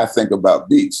way I think about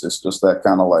beats. It's just that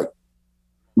kind of like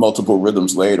multiple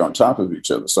rhythms laid on top of each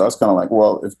other. So I was kind of like,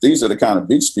 well, if these are the kind of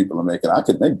beats people are making, I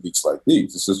could make beats like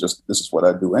these. This is what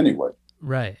I do anyway.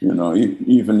 Right.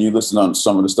 Even you listen on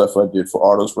some of the stuff I did for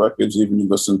Artos Records, even you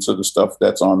listen to the stuff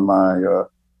that's on my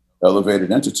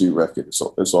Elevated Entity record.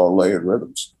 It's all layered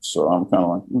rhythms. So I'm kind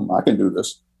of like, I can do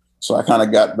this. So I kind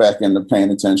of got back into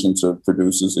paying attention to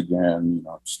producers again,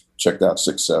 checked out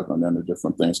 6-7 and the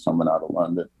different things coming out of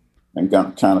London, and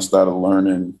kind of started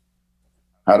learning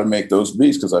how to make those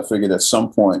beats, because I figured at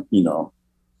some point,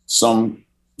 some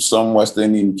West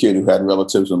Indian kid who had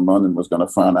relatives in London was going to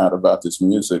find out about this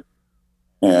music,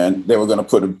 and they were going to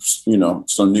put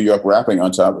some New York rapping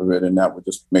on top of it, and that would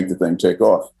just make the thing take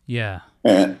off. Yeah.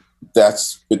 And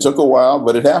it took a while,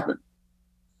 but it happened.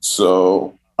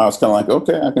 So I was kind of like,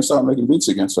 okay, I can start making beats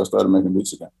again. So I started making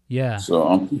beats again. Yeah.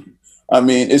 So,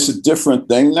 it's a different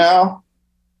thing now.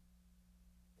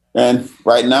 And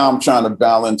right now I'm trying to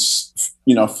balance,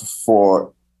 to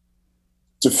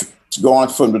go on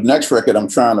from the next record, I'm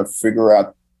trying to figure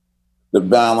out the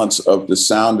balance of the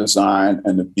sound design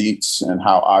and the beats and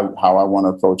how I want to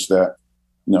approach that,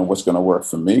 what's going to work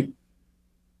for me.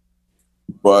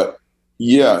 But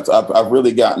yeah, I've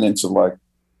really gotten into like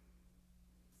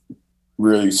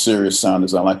really serious sound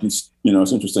design. Like, it's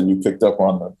interesting you picked up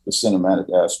on the cinematic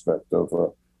aspect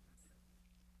of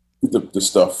the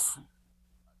stuff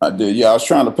I did. Yeah, I was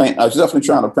definitely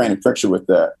trying to paint a picture with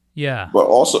that. Yeah. But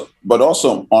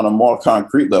also on a more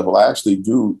concrete level, I actually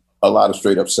do a lot of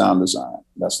straight up sound design.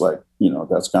 That's like,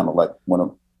 that's kind of like one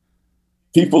of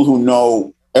people who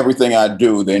know everything I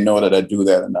do, they know that I do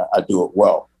that and I do it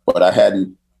well. But I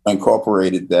hadn't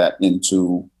incorporated that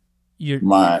into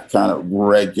my kind of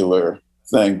regular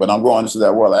thing. But I'm going into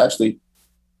that world. I actually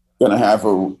going to have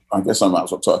I guess I might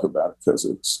as well talk about it because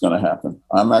it's going to happen.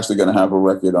 I'm actually going to have a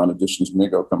record on Editions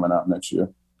Migo coming out next year.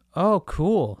 Oh,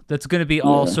 cool. That's going to be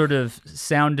all sort of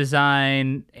sound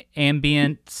design,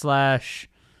 ambient /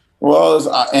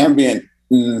 Well, ambient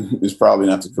is probably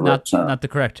not the correct term. Not the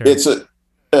correct term.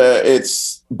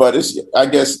 But I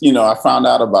guess, I found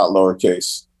out about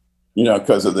Lowercase,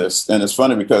 because of this. And it's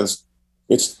funny because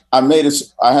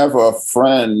I have a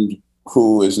friend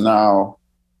who is now,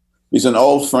 he's an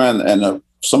old friend and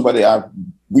somebody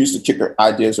we used to kick our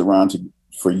ideas around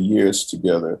for years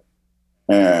together.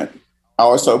 And I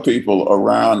always tell people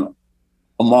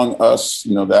among us,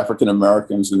 the African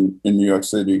Americans in New York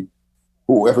City,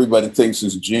 who everybody thinks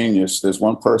is a genius, there's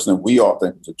one person that we all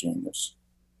think is a genius.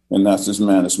 And that's this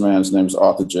man. This man's name is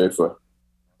Arthur Jaffa,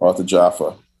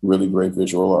 really great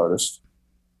visual artist.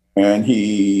 And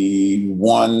he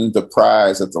won the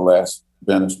prize at the last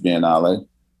Venice Biennale.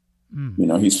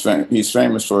 He's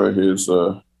famous for his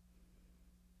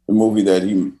the movie that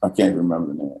I can't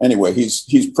remember the name. Anyway,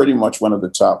 he's pretty much one of the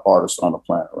top artists on the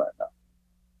planet right now.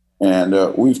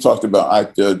 And we've talked about, I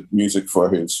did music for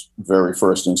his very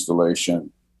first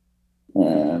installation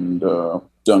and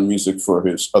done music for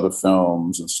his other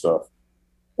films and stuff.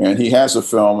 And he has a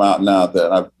film out now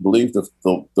that I believe the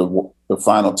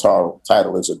final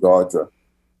title is Agardra.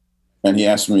 And he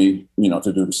asked me,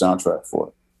 to do the soundtrack for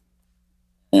it.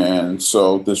 And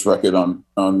so this record on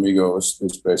Migo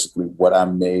is basically what I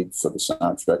made for the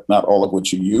soundtrack. Not all of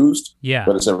which you used,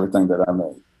 but it's everything that I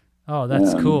made. Oh,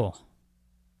 that's cool.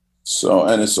 So,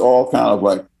 and it's all kind of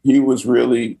like, he was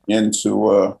really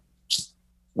into,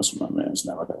 what's my man's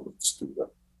name? I gotta look this dude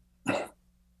up.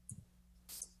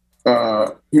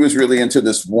 He was really into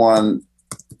this one,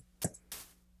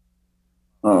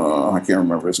 I can't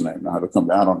remember his name now. It'll come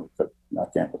down on me, I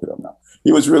can't look it up now.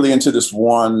 He was really into this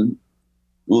one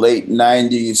late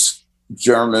 90s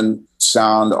German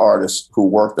sound artist who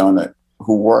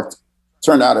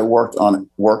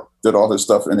did all his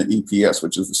stuff in an EPS,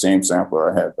 which is the same sampler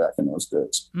I had back in those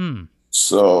days.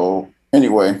 So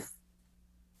anyway,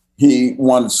 he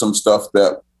wanted some stuff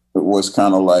that was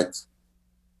kind of like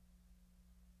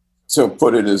to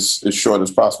put it as short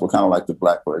as possible, kind of like the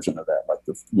black version of that, like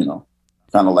the, you know,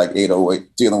 kind of like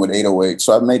 808, dealing with 808.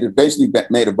 So I made a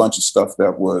bunch of stuff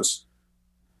that was,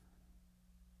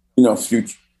 you know,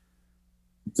 future,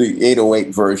 the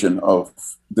 808 version of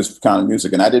this kind of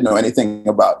music. And I didn't know anything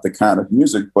about the kind of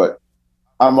music, but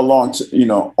I'm on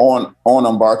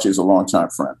Umbarchi is a longtime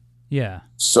friend. Yeah.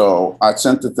 So I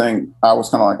sent the thing. I was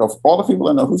kind of like, of all the people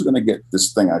I know, who's going to get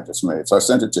this thing I just made? So I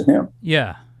sent it to him.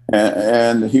 Yeah.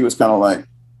 And he was kind of like,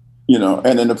 you know,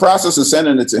 and in the process of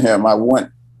sending it to him, I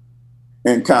went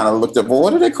and kind of looked up, well,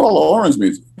 what do they call Oren's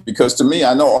music? Because to me,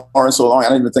 I know Oren so long, I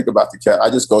don't even think about the cat. I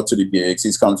just go to the gigs.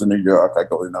 He comes to New York. I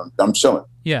go, you know, I'm chilling.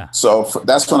 Yeah. So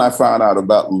that's when I found out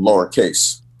about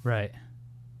Lowercase. Right.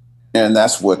 And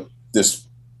that's what this,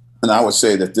 and I would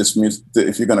say that this music,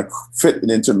 if you're going to fit it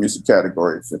into a music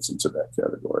category, it fits into that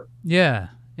category. Yeah.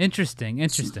 Interesting.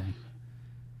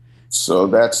 So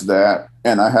that's that.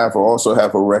 And I also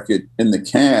have a record in the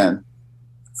can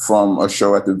from a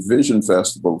show at the Vision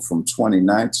Festival from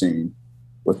 2019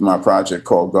 with my project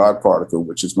called God Particle,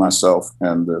 which is myself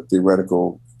and the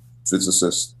theoretical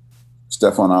physicist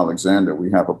Stefan Alexander.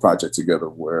 We have a project together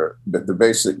where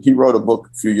he wrote a book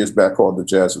a few years back called The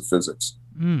Jazz of Physics.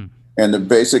 Mm. And the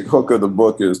basic hook of the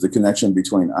book is the connection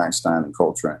between Einstein and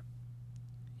Coltrane.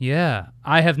 Yeah.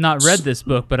 I have not read this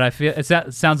book, but I feel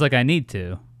it sounds like I need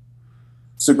to.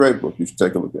 It's a great book. You should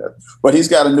take a look at it. But he's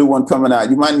got a new one coming out.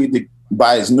 You might need to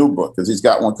buy his new book because he's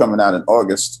got one coming out in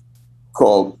August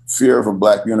called Fear of a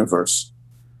Black Universe.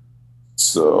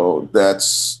 So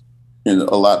that's, you know,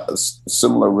 a lot of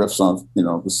similar riffs on, you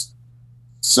know,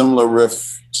 similar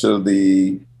riff to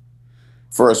the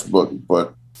first book,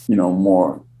 but, you know,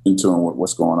 more in tune with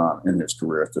what's going on in his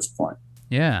career at this point.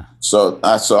 Yeah. So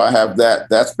I have that.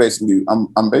 That's basically,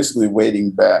 I'm basically waiting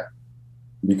back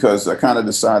because I kind of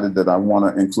decided that I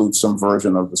want to include some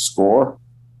version of the score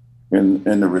in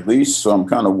the release. So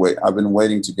I've been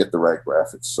waiting to get the right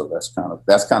graphics. So that's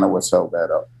kind of what's held that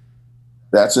up.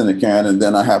 That's in the can. And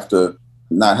then I but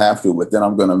then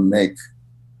I'm going to make,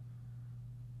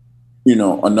 you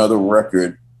know, another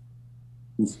record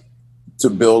to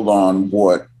build on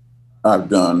what I've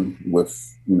done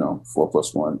with, you know, 4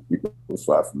 + 1 =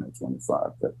 5 from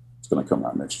 25. That's going to come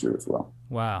out next year as well.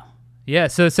 Wow. Yeah.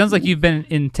 So it sounds like you've been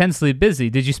intensely busy.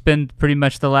 Did you spend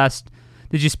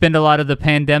a lot of the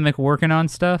pandemic working on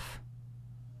stuff?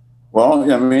 Well,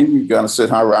 I mean, you got to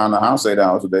sit around the house 8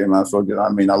 hours a day. Might as well get. I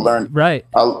mean, I learned. Right.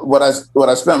 What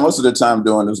I spent most of the time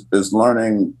doing is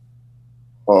learning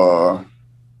a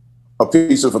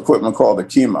piece of equipment called the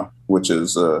Kima, which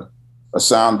is a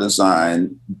sound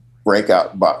design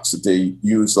breakout box that they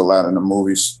used a lot in the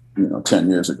movies, you know,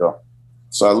 10 years ago.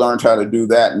 So I learned how to do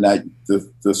that, and the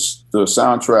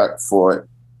soundtrack for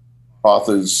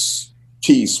Arthur's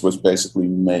piece was basically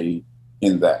made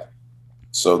in that.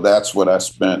 So that's what I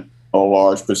spent a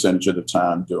large percentage of the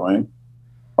time doing.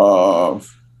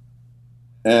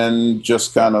 And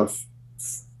just kind of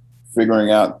finishing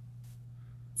up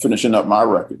my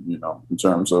record, you know, in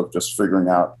terms of just figuring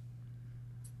out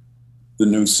the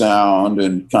new sound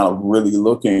and kind of really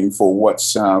looking for what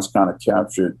sounds kind of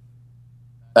captured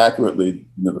accurately,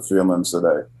 you know, the feelings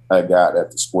that I got at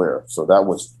the Square. So that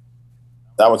was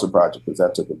a project because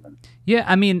that took a minute. Yeah,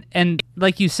 I mean, and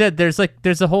like you said, there's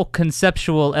a whole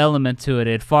conceptual element to it.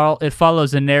 It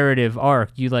follows a narrative arc.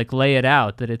 You like lay it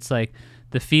out that it's like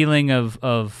the feeling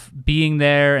of being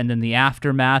there and then the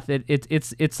aftermath.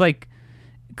 It's like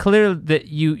clear that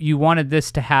you wanted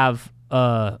this to have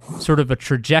sort of a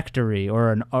trajectory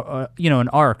or an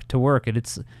arc to work. And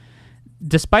it's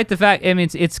despite the fact, I mean,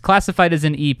 it's classified as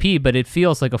an EP, but it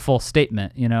feels like a full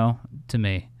statement, you know, to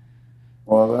me.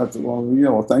 Well,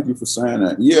 thank you for saying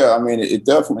that. Yeah, I mean, it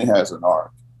definitely has an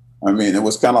arc. I mean, it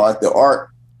was kind of like the art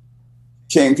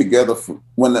came together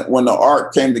when the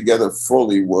art came together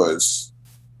fully was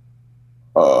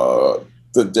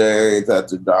the day that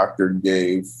the doctor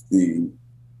gave the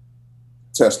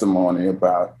testimony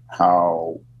about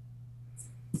how,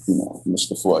 you know,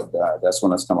 Mr. Floyd died. That's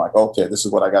when it's kind of like, okay, this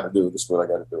is what I got to do. This is what I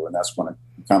got to do, and that's when it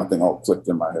kind of thing all clicked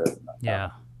in my head.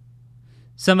 Yeah,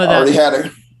 some of that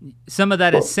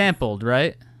is sampled,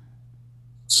 right?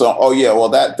 So,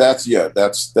 it's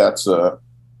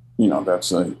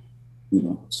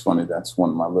funny. That's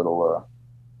when my little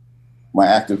my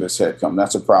activist had come.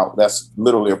 That's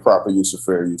literally a proper use of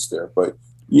fair use there. But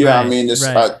yeah, right, I mean, it's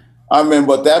right. But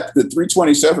the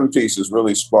 327 piece is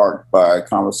really sparked by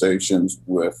conversations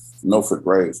with Milford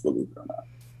Graves, believe it or not.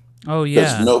 Oh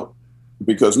yeah.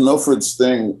 Because Milford's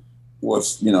thing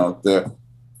was, you know, the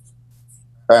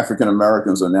African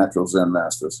Americans are natural Zen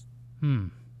masters.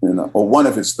 You know, or one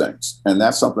of his things, and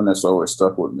that's something that's always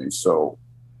stuck with me. So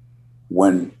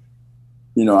when,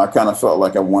 I kind of felt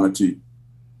like I wanted to,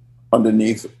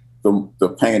 underneath the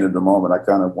pain of the moment, I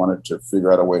kind of wanted to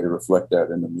figure out a way to reflect that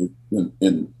in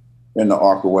the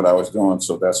arc of what I was doing.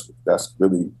 So that's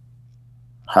really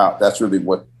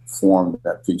what formed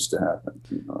that piece to happen.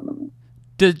 You know what I mean?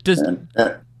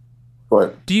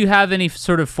 But do you have any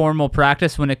sort of formal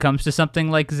practice when it comes to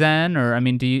something like Zen, or I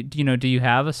mean, do you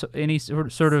have any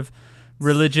sort of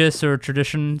religious or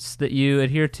traditions that you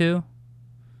adhere to?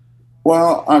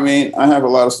 Well, I mean, I have a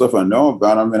lot of stuff I know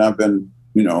about. I mean, I've been,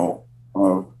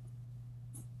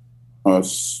 a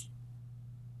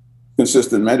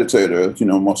consistent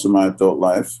meditator, most of my adult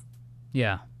life.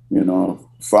 Yeah.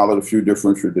 Followed a few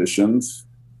different traditions.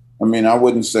 I mean, I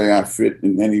wouldn't say I fit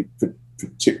in any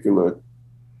particular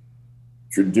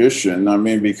tradition. I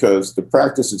mean, because the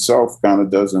practice itself kind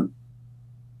of doesn't.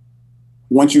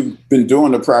 Once you've been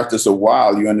doing the practice a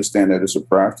while, you understand that it's a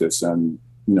practice, and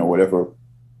whatever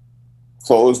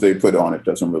clothes they put on it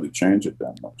doesn't really change it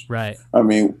that much. Right. I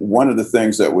mean, one of the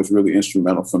things that was really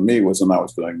instrumental for me was when I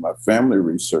was doing my family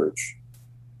research.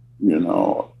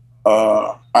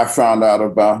 I found out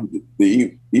about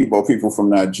the Igbo people from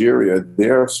Nigeria,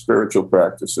 their spiritual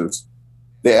practices.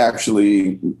 They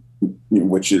actually,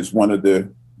 which is one of the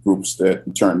groups that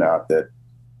it turned out that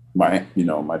my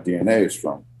DNA is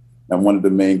from, and one of the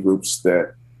main groups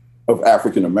of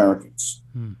African Americans.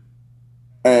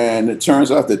 And it turns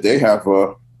out that they have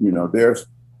their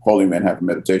holy men have a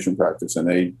meditation practice, and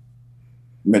they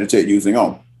meditate using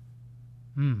Om.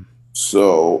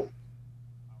 So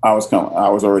I was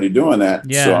already doing that.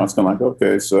 Yeah. So I was kind of like,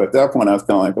 okay. So at that point, I was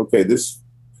kind of like, okay,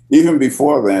 even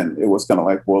before then, it was kind of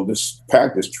like, well, this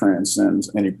practice transcends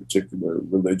any particular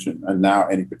religion and now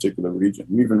any particular region.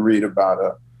 You even read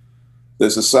about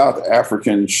there's a South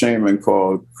African shaman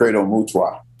called Credo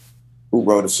Mutwa who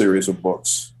wrote a series of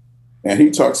books. And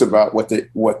he talks about what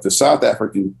the South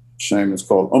African shamans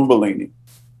call Umbelini,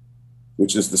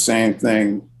 which is the same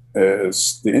thing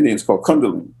as the Indians call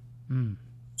Kundalini.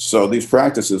 So these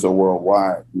practices are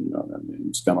worldwide. What I mean?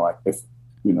 It's kind of like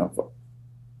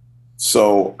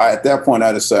So at that point,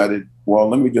 I decided, well,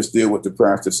 let me just deal with the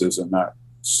practices and not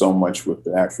so much with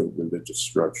the actual religious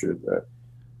structure that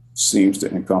seems to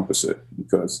encompass it,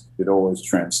 because it always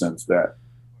transcends that.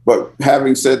 But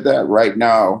having said that, right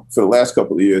now, for the last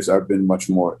couple of years, I've been much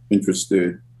more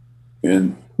interested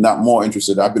in, I've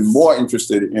been more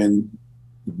interested in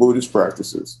the Buddhist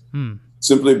practices,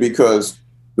 simply because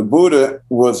the Buddha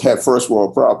had first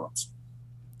world problems.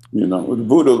 The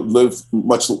Buddha lived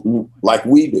much like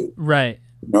we do. Right.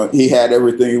 He had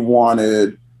everything he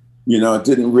wanted,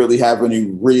 didn't really have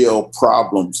any real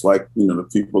problems like, the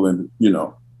people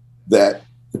that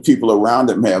the people around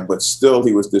him have, but still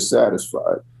he was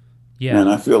dissatisfied. Yeah. And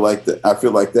I feel like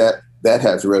that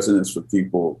has resonance for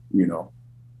people,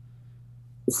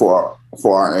 for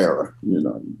our era.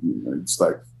 It's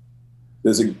like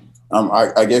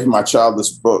I gave my child this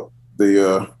book,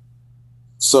 the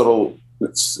subtle.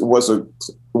 It was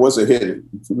a hit.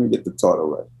 Let me get the title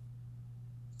right.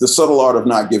 The Subtle Art of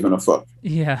Not Giving a Fuck.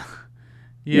 Yeah.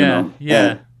 Yeah.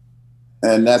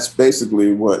 And that's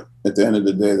basically what, at the end of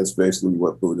the day, that's basically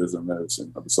what Buddhism is.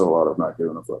 The subtle art of not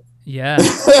giving a fuck. Yeah.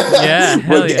 Yeah.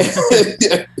 Hell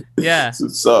yeah. Yeah.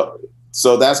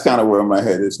 So that's kind of where my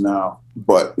head is now.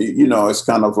 But it's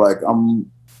kind of like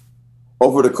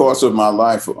over the course of my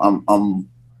life,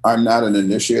 I'm not an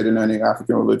initiate in any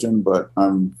African religion, but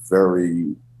I'm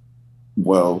very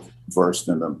well versed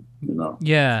in them.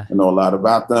 Yeah. I know a lot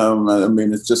about them. I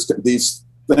mean, it's just these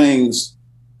things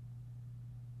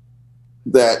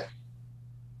that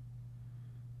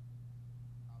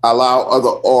allow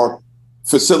or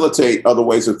facilitate other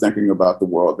ways of thinking about the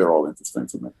world. They're all interesting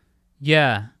to me.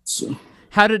 Yeah. So,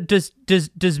 how does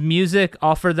music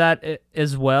offer that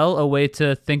as well? A way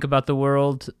to think about the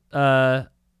world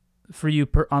for you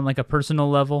on like a personal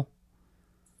level?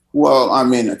 Well, I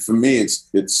mean, for me,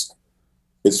 its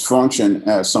function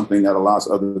as something that allows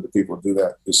other people to do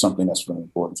that is something that's really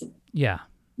important to me. Yeah.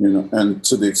 And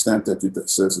to the extent that it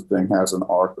says a thing has an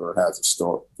arc or has a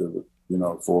story, 4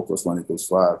 + 1 =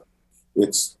 5,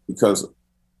 it's because,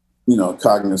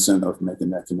 cognizant of making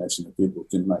that connection that people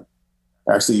can like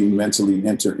actually mentally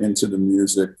enter into the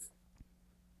music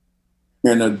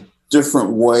in a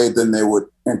different way than they would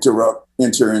enter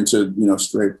into,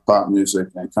 straight pop music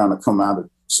and kind of come out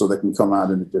so they can come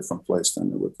out in a different place than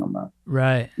they would come out.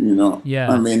 Right. Yeah.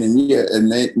 I mean, and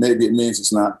maybe it means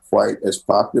it's not quite as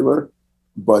popular,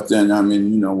 but then, I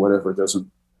mean, whatever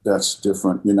that's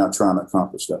different. You're not trying to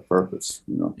accomplish that purpose,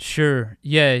 Sure.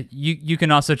 Yeah. You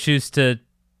can also choose to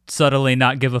subtly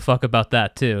not give a fuck about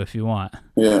that too, if you want.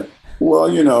 Yeah.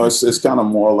 Well, it's kind of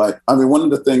more like, I mean, one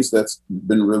of the things that's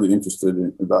been really interested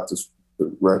in about this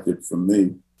record for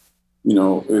me,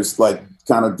 is like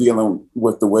kind of dealing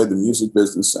with the way the music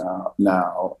business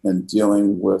now and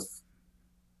dealing with,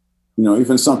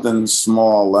 even something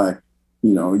small like,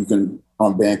 you can,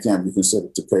 on Bandcamp, you can set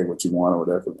it to pay what you want or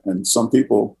whatever. And some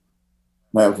people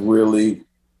have really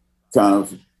kind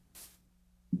of,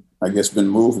 I guess, been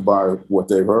moved by what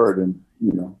they've heard and,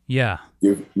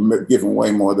 giving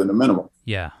way more than the minimum.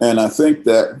 Yeah. And I think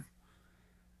that,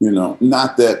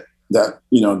 not that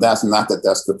that's not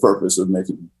that's the purpose of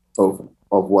making of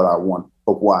what I want,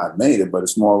 of why I made it, but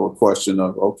it's more of a question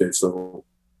of, okay, so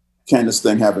can this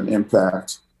thing have an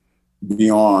impact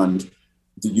beyond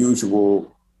the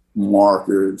usual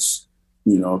markers,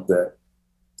 that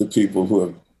the people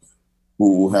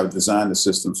who have designed the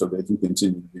system so they can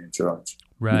continue to be in charge.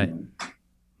 Right.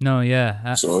 No,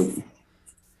 yeah. So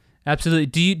absolutely.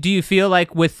 Do you feel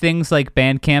like with things like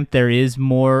Bandcamp, there is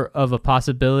more of a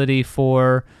possibility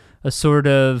for a sort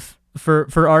of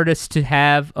for artists to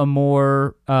have a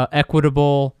more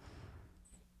equitable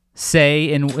say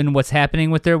in what's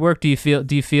happening with their work? Do you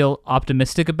feel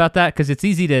optimistic about that? Because it's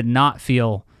easy to not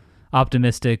feel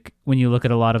optimistic when you look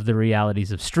at a lot of the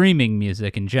realities of streaming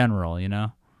music in general,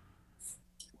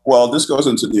 Well, this goes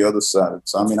into the other side.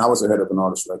 I mean, I was the head of an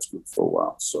artist rights group for a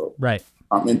while, so right.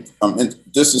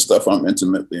 This is stuff I'm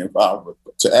intimately involved with.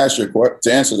 To answer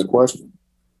the question,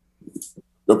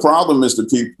 the problem is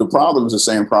the problem is the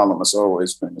same problem it's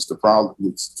always been. It's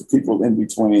the people in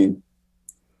between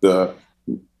the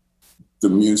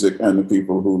music and the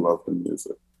people who love the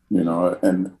music,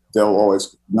 and they'll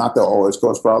always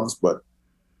cause problems, but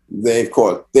they're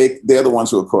the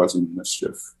ones who are causing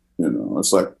mischief.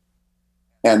 It's like,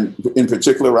 and in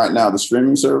particular right now, the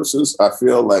streaming services, I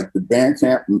feel like the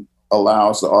Bandcamp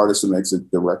allows the artist to make a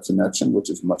direct connection, which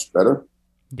is much better.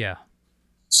 Yeah.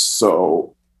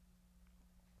 So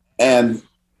in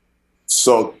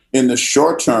the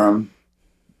short term,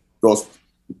 those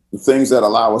things that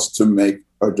allow us to make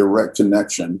a direct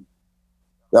connection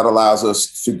that allows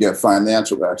us to get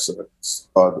financial access is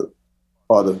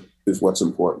what's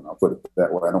important. I'll put it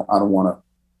that way. I don't want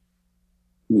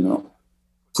to,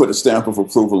 put a stamp of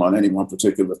approval on any one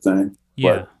particular thing.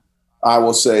 Yeah. But I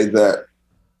will say that,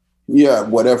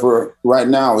 whatever, right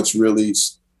now it's really,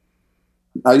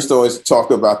 I used to always talk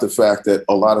about the fact that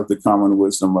a lot of the common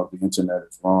wisdom of the internet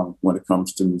is wrong when it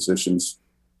comes to musicians,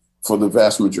 for the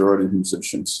vast majority of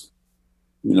musicians.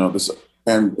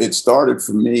 And it started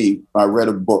for me, I read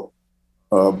a book,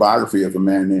 a biography of a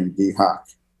man named Dee Hock.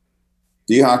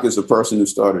 Dee Hock is the person who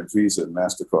started Visa and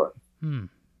MasterCard.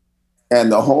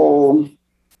 And the whole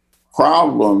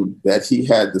problem that he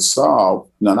had to solve,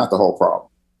 no, not the whole problem,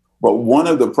 but one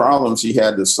of the problems he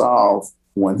had to solve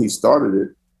when he started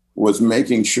it was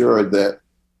making sure that,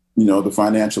 the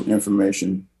financial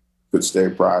information could stay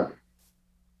private.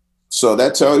 So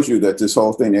that tells you that this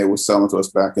whole thing they were selling to us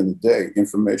back in the day,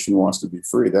 information wants to be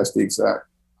free. That's the exact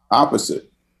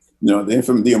opposite.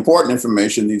 The important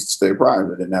information needs to stay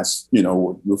private. And that's,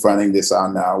 we're finding this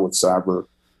out now with cyber,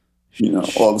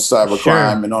 all the cyber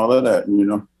crime and all of that,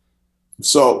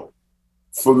 So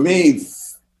for me,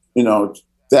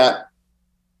 that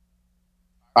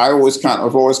I've always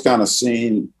kind of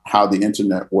seen how the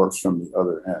internet works from the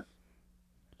other end.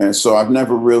 And so I've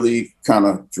never really kind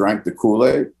of drank the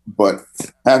Kool-Aid. But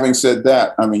having said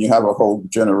that, I mean, you have a whole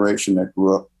generation that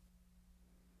grew up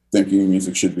thinking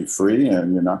music should be free,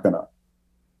 and you're not going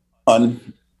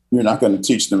to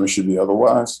teach them it should be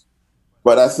otherwise.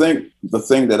 But I think the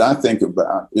thing that I think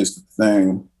about is the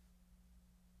thing.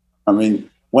 I mean,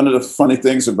 one of the funny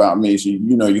things about me is,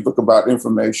 you look about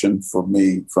information for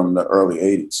me from the early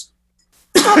 80s.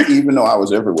 Even though I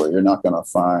was everywhere, you're not going to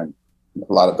find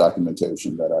a lot of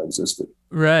documentation that I existed.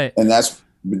 Right. And that's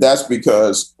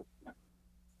because,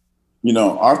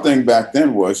 our thing back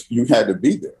then was you had to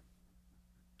be there.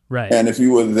 Right. And if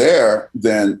you were there,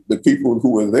 then the people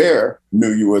who were there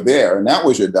knew you were there, and that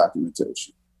was your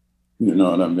documentation. You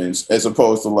know what I mean? As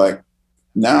opposed to like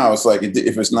now, it's like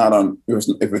if it's not in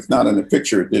the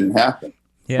picture, it didn't happen.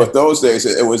 Yeah. But those days,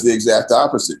 it was the exact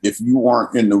opposite. If you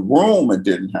weren't in the room, it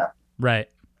didn't happen. Right.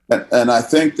 And I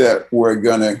think that we're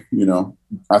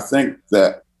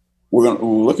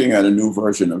looking at a new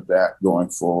version of that going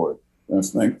forward. I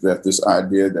think that this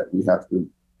idea that we have to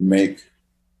make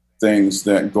things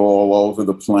that go all over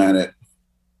the planet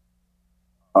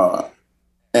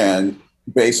and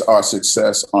base our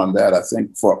success on that, I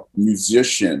think for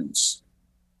musicians,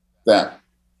 that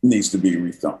needs to be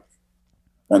rethought.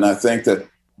 And I think that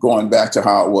going back to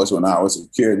how it was when I was a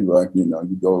kid,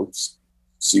 you go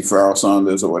see Pharoah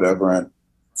Sanders or whatever, and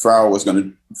Pharrell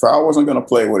wasn't gonna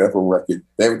play whatever record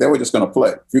they were just gonna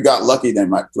play. If you got lucky, they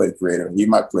might play Creator. He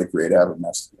might play Creator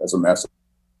as a master.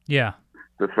 Yeah.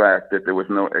 The fact that there was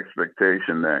no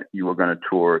expectation that you were going to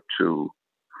tour to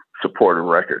support a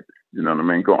record. You know what I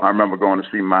mean? I remember going to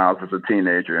see Miles as a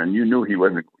teenager, and you knew he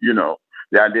wasn't,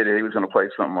 the idea that he was going to play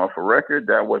something off a record,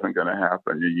 that wasn't going to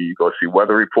happen. You go see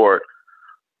Weather Report,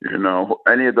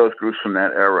 any of those groups from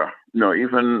that era,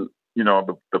 even,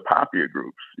 the poppier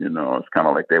groups, it's kind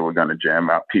of like they were going to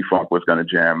jam out. P-Funk was going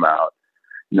to jam out.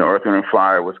 Earth, Wind &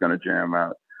 Fire was going to jam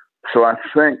out. So I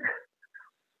think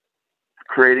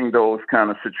creating those kind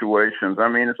of situations, I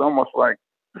mean, it's almost like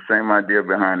the same idea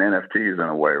behind NFTs in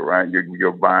a way, right?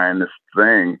 You're buying this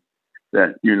thing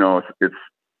that, it's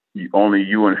only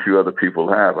you and a few other people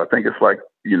have. I think it's like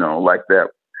that,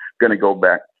 going to go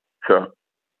back to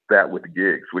that with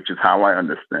gigs, which is how I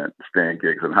understand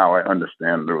gigs and how I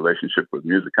understand the relationship with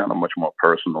music, kind of much more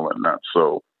personal and not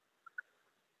so,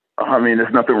 I mean,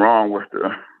 there's nothing wrong with the,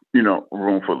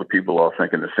 room full of people all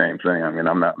thinking the same thing. I mean,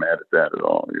 I'm not mad at that at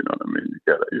all. You know what I mean? You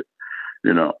gotta,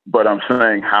 but I'm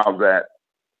saying how that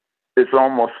it's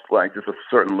almost like there's a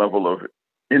certain level of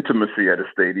intimacy at a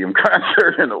stadium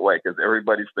concert in a way, because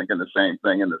everybody's thinking the same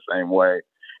thing in the same way,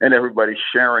 and everybody's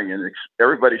sharing an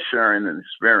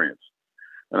experience.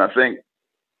 And I think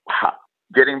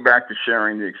getting back to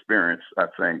sharing the experience, I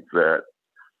think that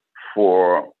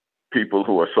for people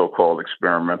who are so-called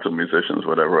experimental musicians,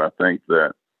 whatever, I think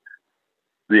that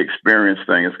the experience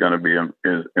thing is going to be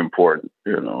is important,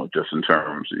 just in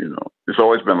terms, it's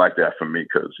always been like that for me,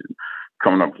 because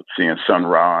coming up seeing Sun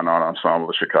Ra and on Ensemble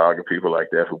of Chicago, people like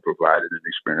that who provided an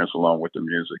experience along with the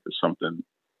music is something,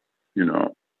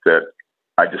 that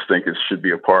I just think it should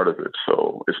be a part of it.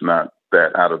 So it's not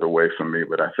that out of the way for me,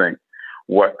 but I think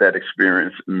what that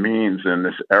experience means in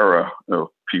this era of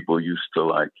people used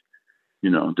to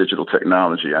digital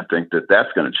technology, I think that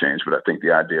that's going to change. But I think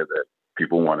the idea that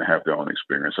people want to have their own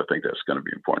experience, I think that's going to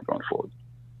be important going forward.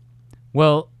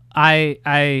 Well,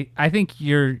 I think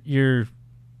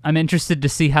I'm interested to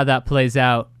see how that plays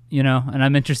out, and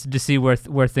I'm interested to see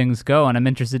where things go, and I'm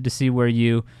interested to see where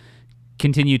you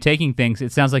continue taking things.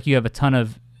 It sounds like you have a ton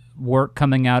of work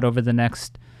coming out over the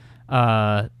next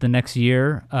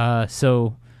year,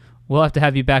 so we'll have to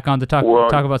have you back on to talk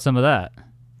about some of that.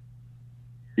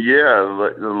 Yeah,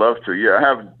 I'd love to. Yeah, I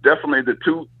have definitely the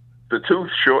two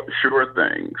sure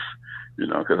things,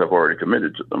 because I've already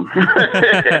committed to them.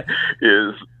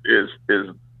 is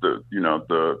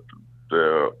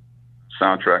the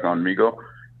soundtrack on Migo,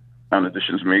 on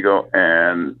Editions Migo,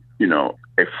 and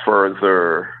a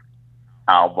further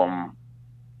album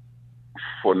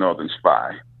for Northern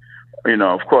Spy.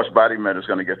 Of course, Body Med is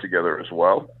going to get together as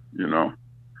well.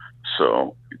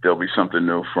 So there'll be something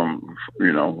new from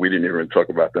we didn't even talk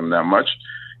about them that much,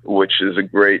 which is a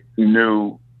great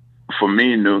new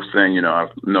thing. I've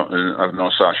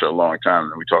known Sasha a long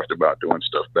time, and we talked about doing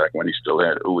stuff back when he still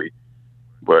had Uwe.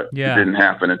 But It didn't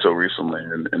happen until recently,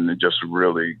 and it just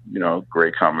really,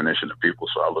 great combination of people.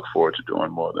 So I look forward to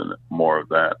doing more of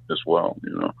that as well.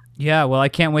 Yeah, well, I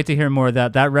can't wait to hear more of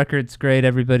that. That record's great.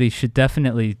 Everybody should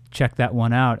definitely check that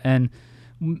one out. And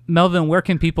Melvin, where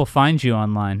can people find you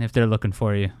online if they're looking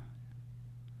for you?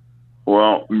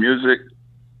 Well,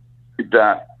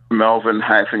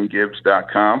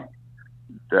 music.melvin-gibbs.com.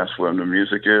 That's where the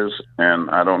music is,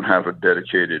 and I don't have a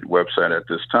dedicated website at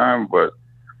this time, but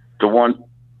the one.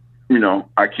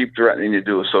 I keep threatening to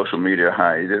do a social media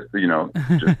hiatus, not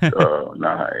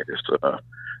hiatus,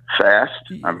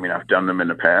 fast. I mean, I've done them in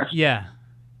the past. Yeah.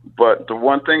 But the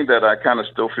one thing that I kind of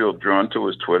still feel drawn to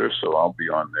is Twitter, so I'll be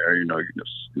on there. You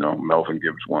just, Melvin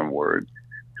Gibbs, one word.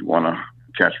 If you want to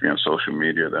catch me on social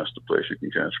media, that's the place you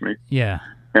can catch me. Yeah.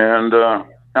 And,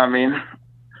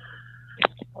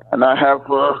 and I have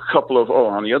a couple of,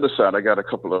 on the other side, I got a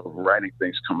couple of writing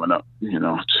things coming up,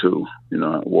 too.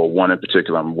 One in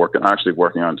particular, I'm actually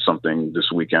working on something this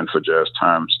weekend for Jazz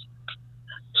Times.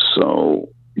 So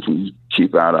you can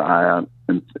keep an eye out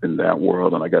in that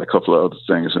world. And I got a couple of other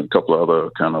things and a couple of other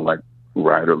kind of like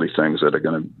writerly things that are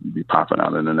going to be popping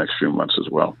out in the next few months as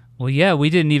well. Well, yeah, we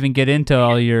didn't even get into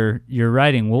all your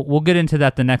writing. We'll get into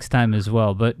that the next time as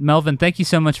well. But Melvin, thank you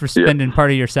so much for spending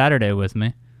part of your Saturday with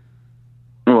me.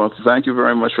 Well, thank you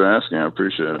very much for asking. I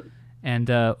appreciate it. And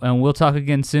we'll talk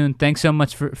again soon. Thanks so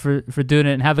much for doing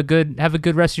it, and have a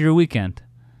good rest of your weekend.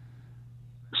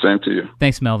 Same to you.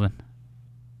 Thanks, Melvin.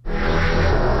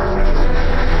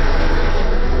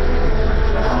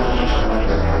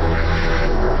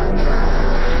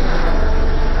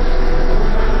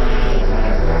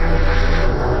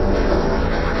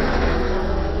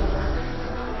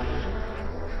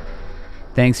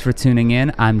 Thanks for tuning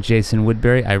in. I'm Jason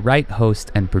Woodbury. I write,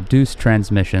 host, and produce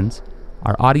Transmissions.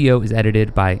 Our audio is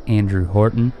edited by Andrew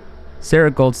Horton.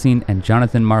 Sarah Goldstein and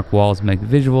Jonathan Mark Walls make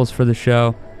visuals for the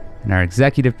show. And our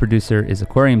executive producer is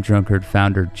Aquarium Drunkard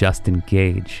founder Justin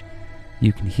Gage.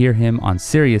 You can hear him on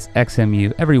Sirius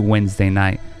XMU every Wednesday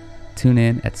night. Tune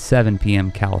in at 7 p.m.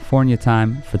 California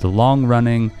time for the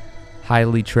long-running,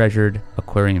 highly treasured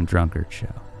Aquarium Drunkard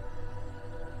show.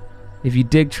 If you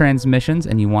dig Transmissions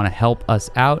and you want to help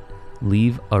us out,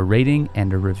 leave a rating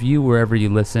and a review wherever you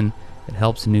listen. It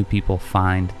helps new people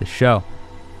find the show.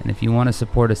 And if you want to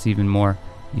support us even more,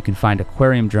 you can find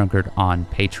Aquarium Drunkard on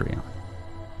Patreon.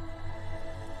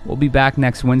 We'll be back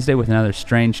next Wednesday with another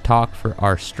strange talk for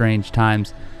our strange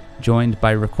times, joined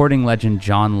by recording legend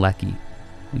John Leckie.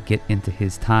 We get into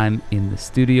his time in the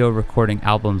studio recording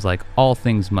albums like All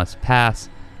Things Must Pass,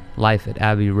 Life at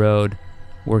Abbey Road,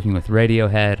 working with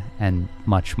Radiohead, and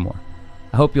much more.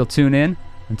 I hope you'll tune in.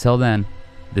 Until then,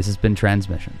 this has been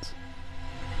Transmissions.